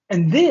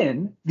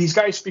these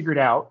guys figured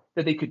out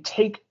that they could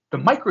take the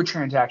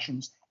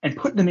microtransactions and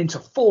put them into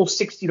full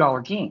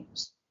 $60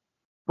 games.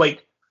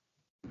 Like,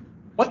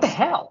 what the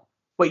hell?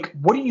 Like,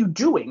 what are you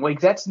doing? Like,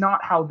 that's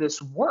not how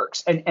this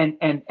works.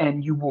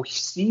 And you will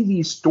see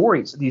these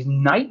stories, these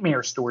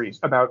nightmare stories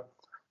about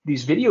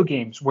these video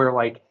games where,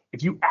 like,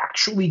 if you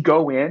actually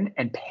go in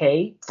and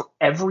pay for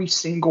every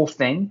single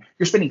thing,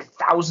 you're spending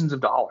thousands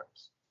of dollars.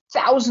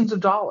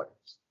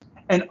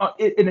 And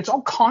it's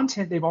all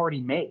content they've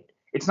already made.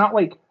 It's not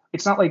like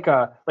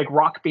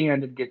Rock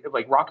Band and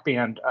Rock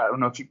Band. I don't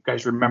know if you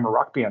guys remember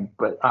Rock Band,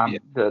 but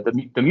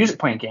the music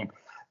playing game,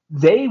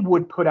 they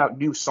would put out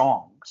new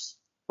songs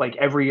like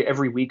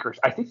every week, or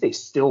I think they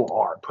still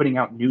are putting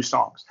out new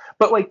songs.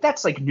 But like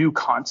that's like new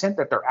content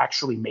that they're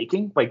actually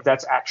making. Like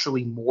that's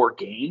actually more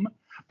game.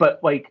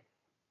 But like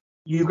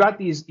you got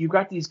these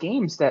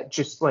games that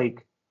just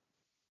like,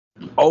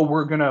 oh,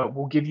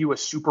 we'll give you a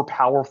super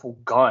powerful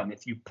gun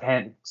if you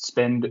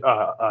spend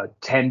a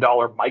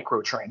 $10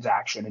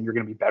 microtransaction and you're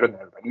gonna be better than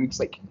everybody. And it's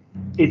like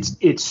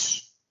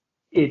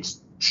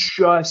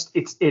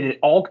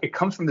it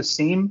comes from the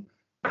same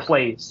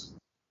place,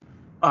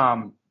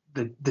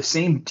 the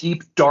same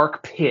deep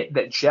dark pit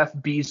that Jeff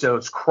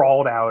Bezos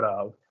crawled out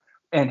of,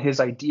 and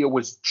his idea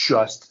was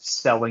just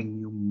selling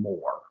you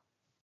more.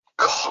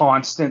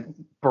 Constant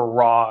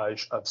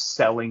barrage of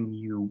selling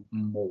you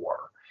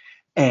more.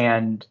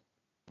 And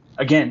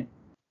again,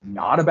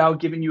 not about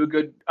giving you a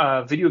good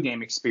video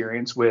game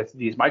experience with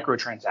these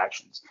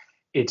microtransactions.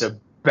 It's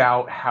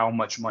about how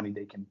much money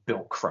they can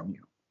bilk from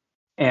you.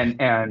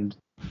 And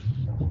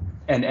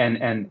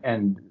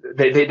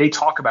they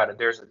talk about it.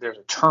 There's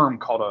a term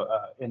called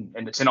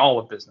and it's in all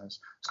of business.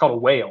 It's called a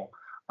whale.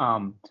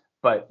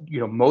 But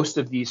most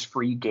of these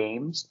free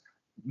games,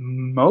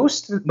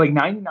 like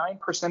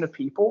 99% of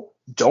people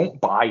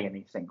don't buy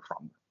anything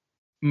from them.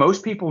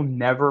 Most people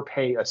never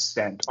pay a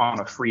cent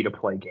on a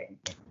free-to-play game.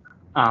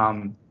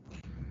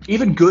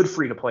 Even good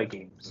free-to-play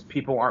games,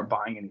 people aren't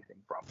buying anything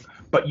from.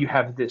 But you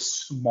have this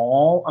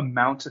small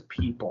amount of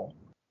people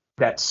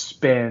that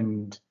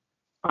spend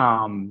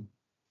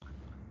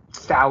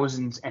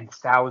thousands and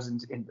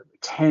thousands and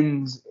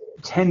tens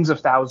of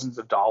thousands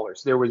of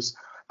dollars. There was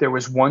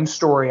one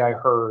story I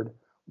heard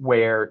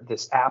where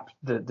this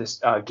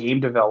game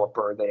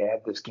developer, they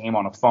had this game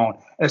on a phone,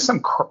 and it's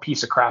some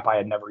piece of crap I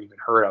had never even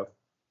heard of.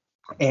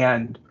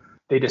 And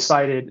they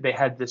decided they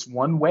had this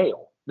one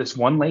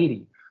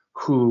lady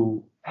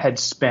who had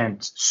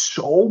spent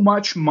so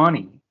much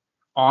money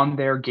on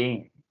their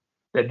game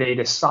that they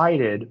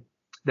decided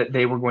that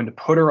they were going to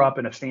put her up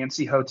in a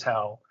fancy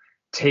hotel,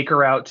 take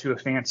her out to a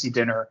fancy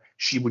dinner.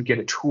 She would get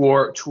a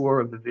tour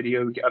of the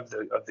video of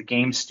the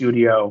game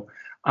studio,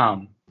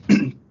 and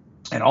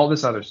all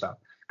this other stuff,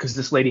 because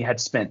this lady had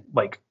spent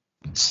like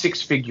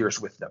 6 figures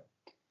with them.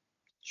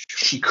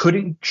 She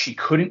couldn't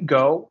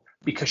go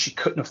because she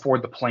couldn't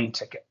afford the plane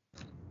ticket.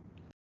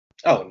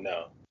 Oh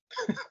no.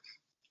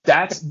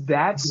 That's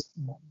that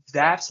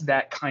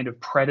kind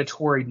of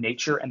predatory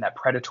nature and that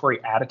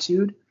predatory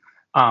attitude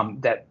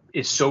that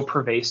is so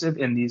pervasive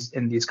in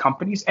these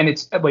companies. And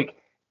it's like,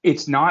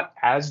 it's not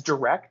as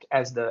direct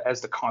as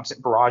the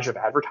constant barrage of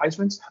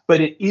advertisements,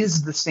 but it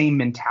is the same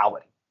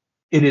mentality.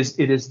 It is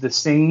the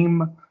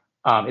same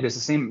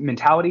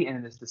mentality, and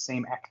it is the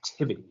same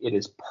activity. It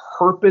is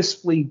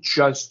purposefully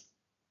just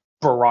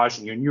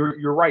barraging you. And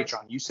you're right,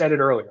 John. You said it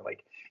earlier.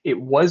 Like it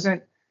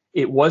wasn't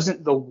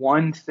the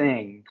one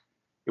thing.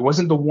 It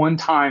wasn't the one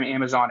time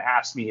Amazon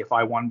asked me if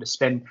I wanted to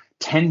spend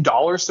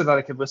 $10 so that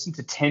I could listen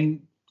to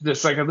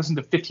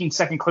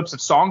 15-second clips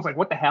of songs. Like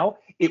what the hell?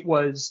 It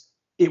was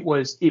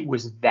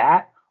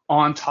that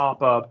on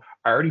top of,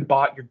 I already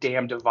bought your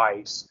damn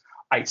device.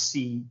 I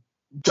see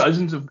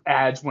dozens of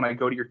ads when I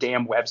go to your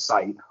damn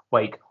website.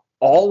 Like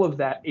all of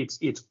that,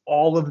 it's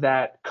all of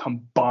that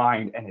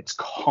combined, and it's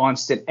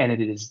constant, and it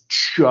is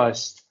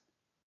just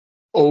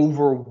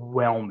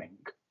overwhelming.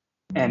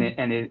 And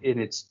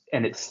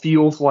it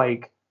feels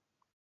like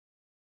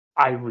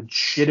I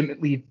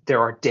legitimately,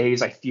 there are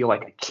days I feel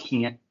like I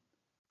can't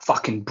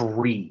fucking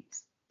breathe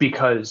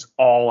because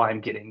all I'm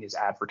getting is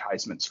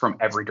advertisements from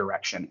every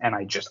direction, and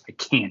I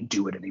can't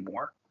do it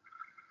anymore.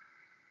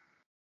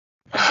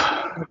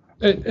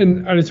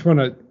 And I just want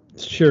to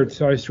share a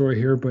side story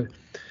here, but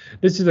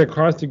this is a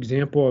classic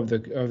example of the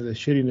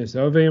shittiness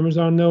of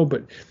Amazon, though.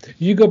 But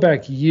you go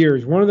back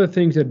years, one of the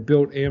things that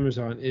built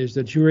Amazon is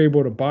that you were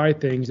able to buy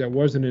things that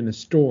wasn't in a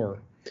store,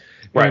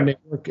 right?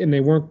 And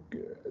they weren't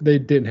they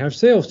didn't have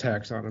sales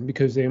tax on them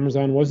because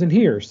Amazon wasn't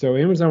here. So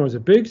Amazon was a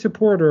big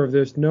supporter of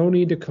this. No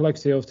need to collect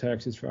sales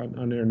taxes on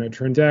internet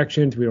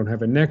transactions. We don't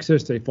have a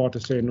nexus. They fought the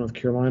state of North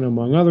Carolina,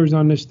 among others,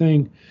 on this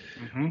thing.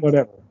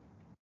 Whatever.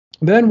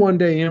 Then one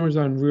day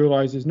Amazon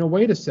realizes, no,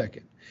 wait a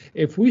second.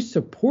 If we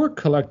support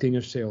collecting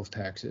of sales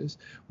taxes,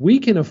 we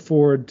can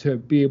afford to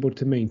be able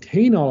to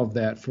maintain all of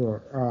that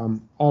for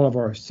all of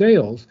our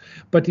sales,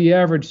 but the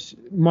average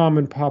mom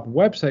and pop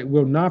website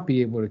will not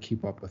be able to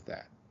keep up with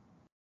that.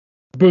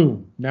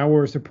 Boom. Now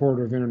we're a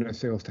supporter of internet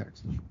sales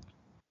taxes.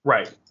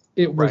 Right.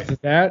 It was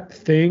that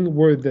thing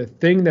where the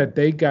thing that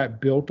they got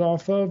built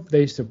off of,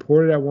 they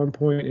supported at one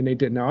point and they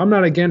didn't. Now, I'm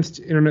not against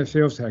internet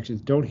sales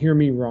taxes. Don't hear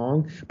me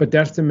wrong, but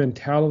that's the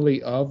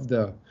mentality of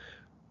that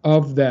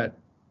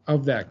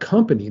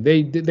company.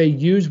 They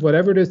use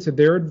whatever it is to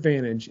their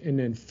advantage and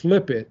then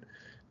flip it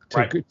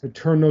to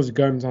turn those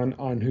guns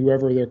on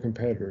whoever their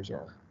competitors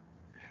are.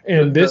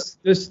 And this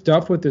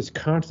stuff with this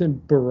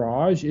constant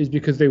barrage is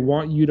because they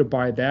want you to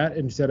buy that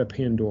instead of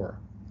Pandora.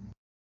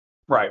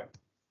 Right.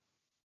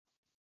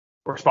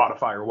 Or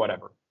Spotify or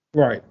whatever.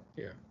 Right.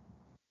 Yeah.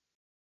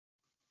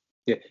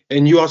 Yeah.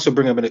 And you also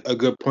bring up a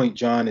good point,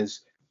 John,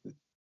 is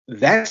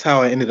that's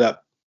how I ended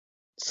up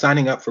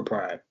signing up for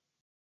Prime.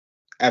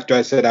 After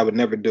I said I would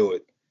never do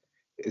it,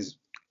 is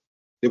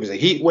there was a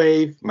heat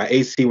wave, my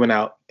AC went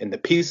out, and the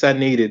piece I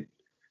needed,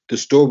 the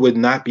store would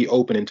not be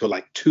open until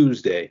like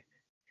Tuesday,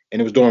 and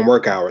it was during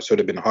work hours, so it'd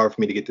have been hard for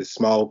me to get this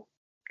small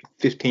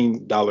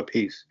 $15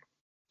 piece.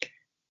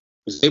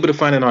 Was able to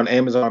find it on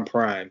Amazon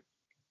Prime,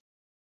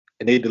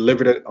 and they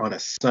delivered it on a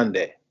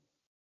Sunday.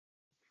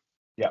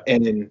 Yeah.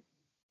 And then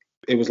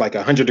it was like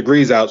 100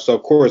 degrees out, so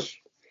of course,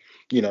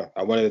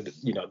 I wanted,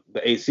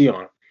 the AC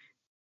on.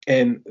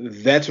 And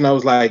that's when I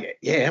was like,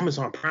 yeah,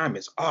 Amazon Prime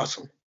is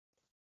awesome.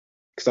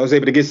 Because I was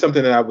able to get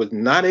something that I was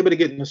not able to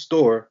get in the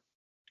store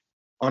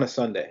on a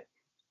Sunday.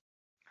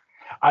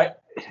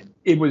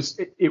 It was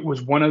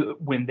one of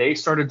when they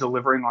started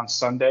delivering on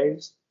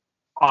Sundays,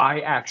 I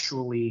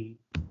actually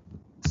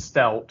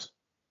felt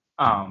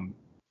I'm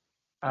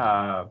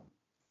not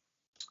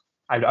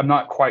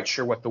quite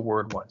sure what the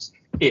word was.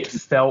 It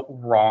felt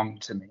wrong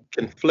to me.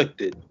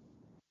 Conflicted.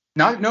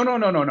 No.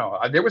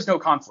 There was no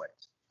conflict.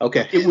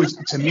 Okay. It was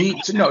to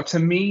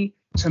me,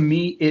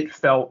 it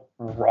felt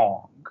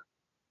wrong.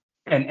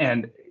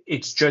 And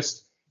it's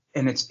just,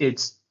 and it's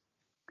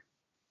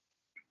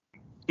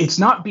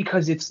not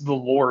because it's the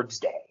Lord's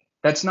Day.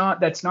 That's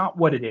not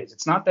what it is.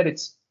 It's not that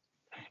it's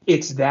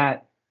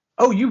that,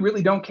 oh, you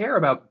really don't care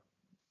about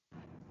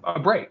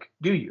a break,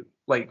 do you?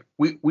 Like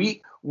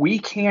we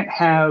can't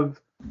have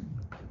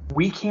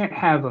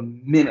a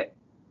minute.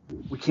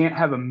 We can't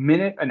have a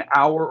minute, an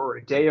hour, or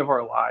a day of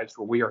our lives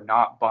where we are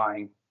not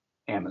buying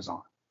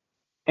Amazon.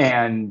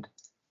 And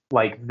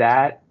like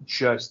that,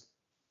 just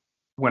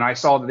when I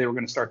saw that they were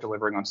going to start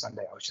delivering on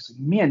Sunday, I was just like,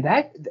 man,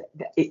 that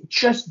it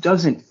just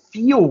doesn't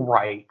feel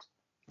right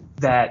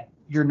that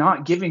you're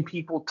not giving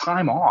people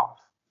time off.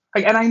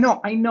 Like, and I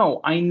know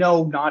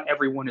not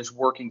everyone is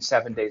working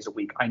 7 days a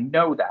week. I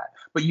know that,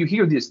 but you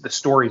hear the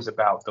stories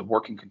about the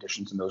working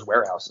conditions in those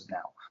warehouses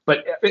now.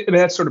 But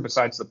that's sort of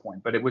besides the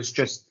point. But it was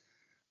just,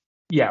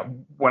 yeah,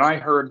 when I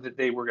heard that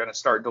they were going to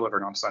start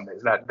delivering on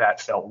Sundays,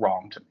 that felt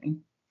wrong to me.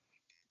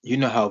 You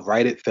know how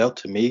right it felt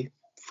to me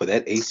for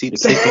that AC to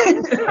kick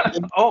in?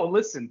 Oh,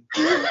 listen,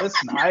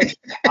 I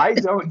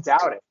don't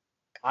doubt it.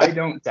 I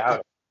don't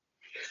doubt it.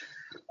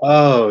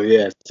 Oh,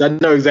 yes. I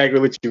know exactly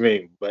what you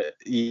mean. But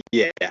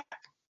yeah, at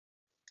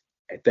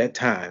that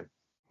time,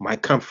 my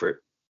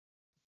comfort.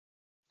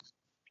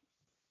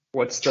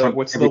 What's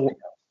the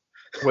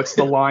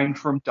line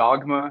from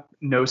Dogma?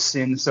 No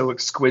sin so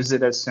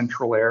exquisite as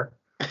central air.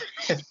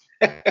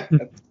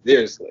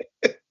 Seriously.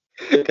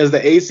 Because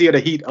the AC or the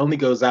heat only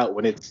goes out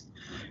when it's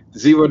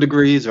 0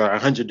 degrees or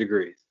 100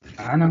 degrees.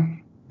 I know.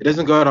 It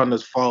doesn't go out on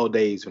those fall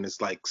days when it's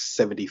like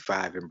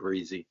 75 and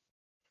breezy.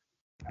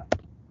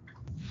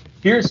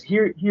 Here's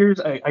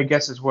I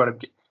guess is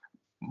what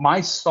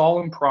my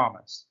solemn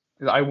promise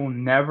is: I will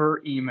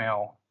never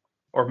email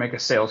or make a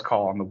sales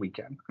call on the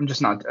weekend. I'm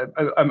just not.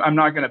 I'm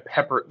not going to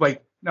pepper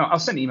no. I'll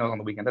send emails on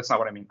the weekend. That's not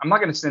what I mean. I'm not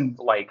going to send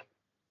like,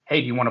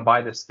 hey, do you want to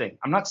buy this thing?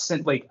 I'm not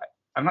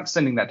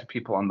sending that to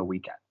people on the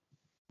weekend.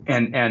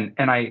 And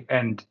I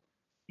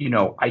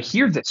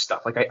hear this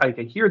stuff. Like I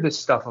hear this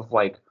stuff of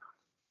like,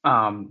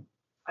 I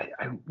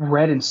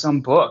read in some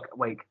book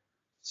like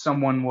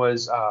someone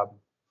was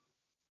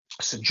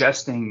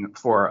suggesting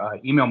for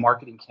an email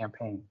marketing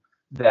campaign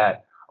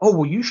that, oh,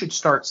 well, you should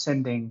start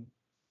sending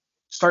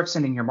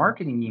your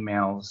marketing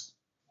emails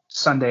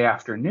Sunday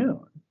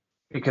afternoon,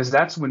 because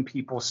that's when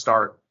people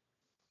start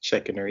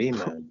checking their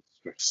email,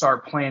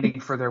 start planning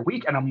for their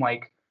week. And I'm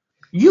like,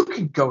 you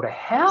could go to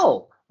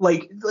hell.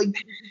 Like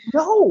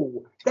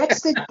no,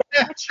 that's your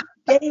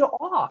day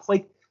off.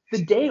 Like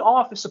the day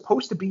off is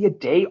supposed to be a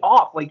day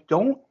off. Like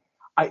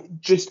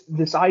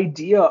this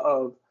idea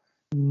of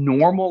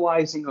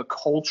normalizing a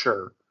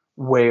culture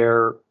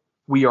where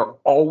we are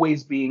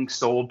always being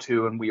sold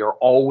to and we are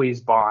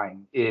always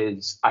buying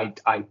is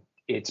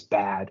it's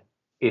bad.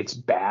 it's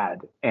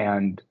bad,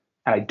 and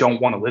I don't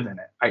want to live in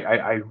it.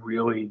 I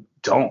really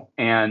don't.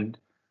 And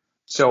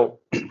so,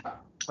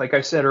 like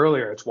I said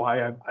earlier, it's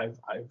why I've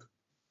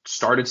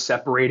started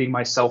separating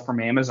myself from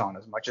Amazon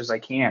as much as I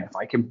can. If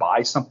I can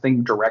buy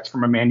something direct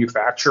from a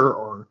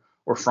manufacturer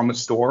or from a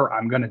store,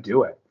 I'm going to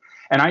do it.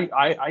 And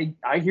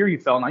I hear you,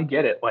 Phil, and I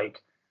get it.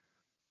 Like,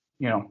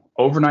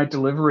 overnight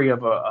delivery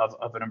of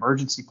an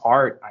emergency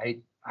part, I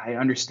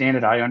understand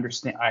it. I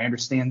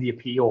understand the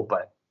appeal.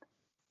 But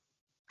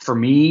for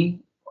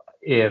me,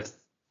 if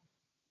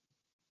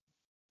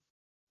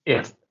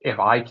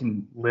I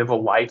can live a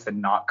life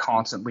and not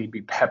constantly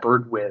be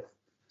peppered with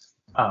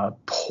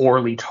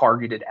poorly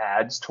targeted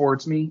ads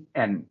towards me,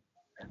 and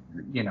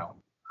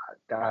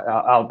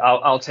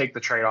I'll take the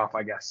trade-off,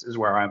 I guess, is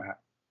where I'm at.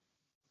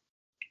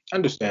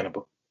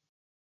 Understandable.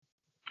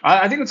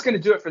 I think that's going to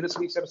do it for this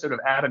week's episode of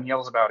Adam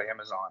Yells About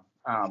Amazon.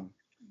 I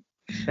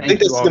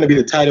think that's going to be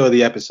the title of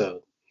the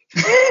episode.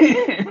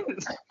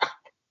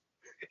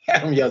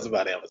 Adam Yells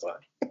About Amazon.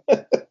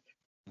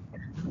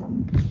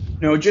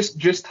 No,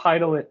 just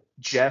title it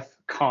Jeff,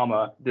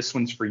 this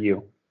one's for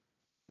you.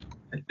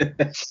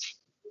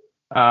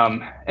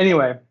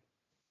 Anyway,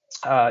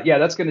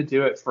 that's going to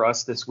do it for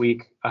us this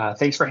week.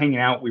 Thanks for hanging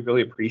out. We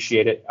really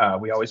appreciate it.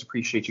 We always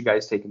appreciate you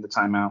guys taking the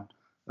time out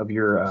of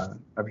your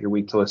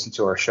week to listen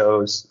to our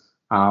shows.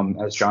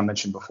 As John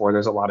mentioned before,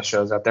 there's a lot of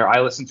shows out there.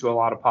 I listen to a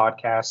lot of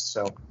podcasts,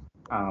 so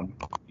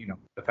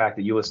the fact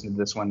that you listen to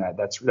this one,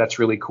 that's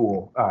really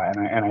cool.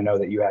 And I know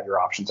that you have your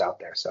options out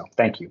there. So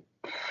thank you.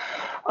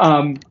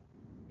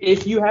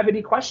 If you have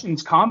any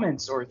questions,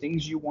 comments, or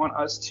things you want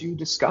us to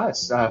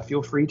discuss,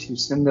 feel free to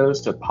send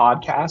those to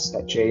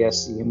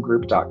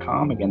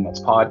podcast@jscmgroup.com. Again, that's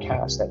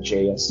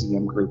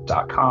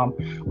podcast@jscmgroup.com.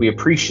 We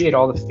appreciate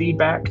all the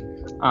feedback.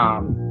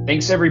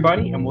 Thanks,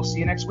 everybody, and we'll see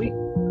you next week.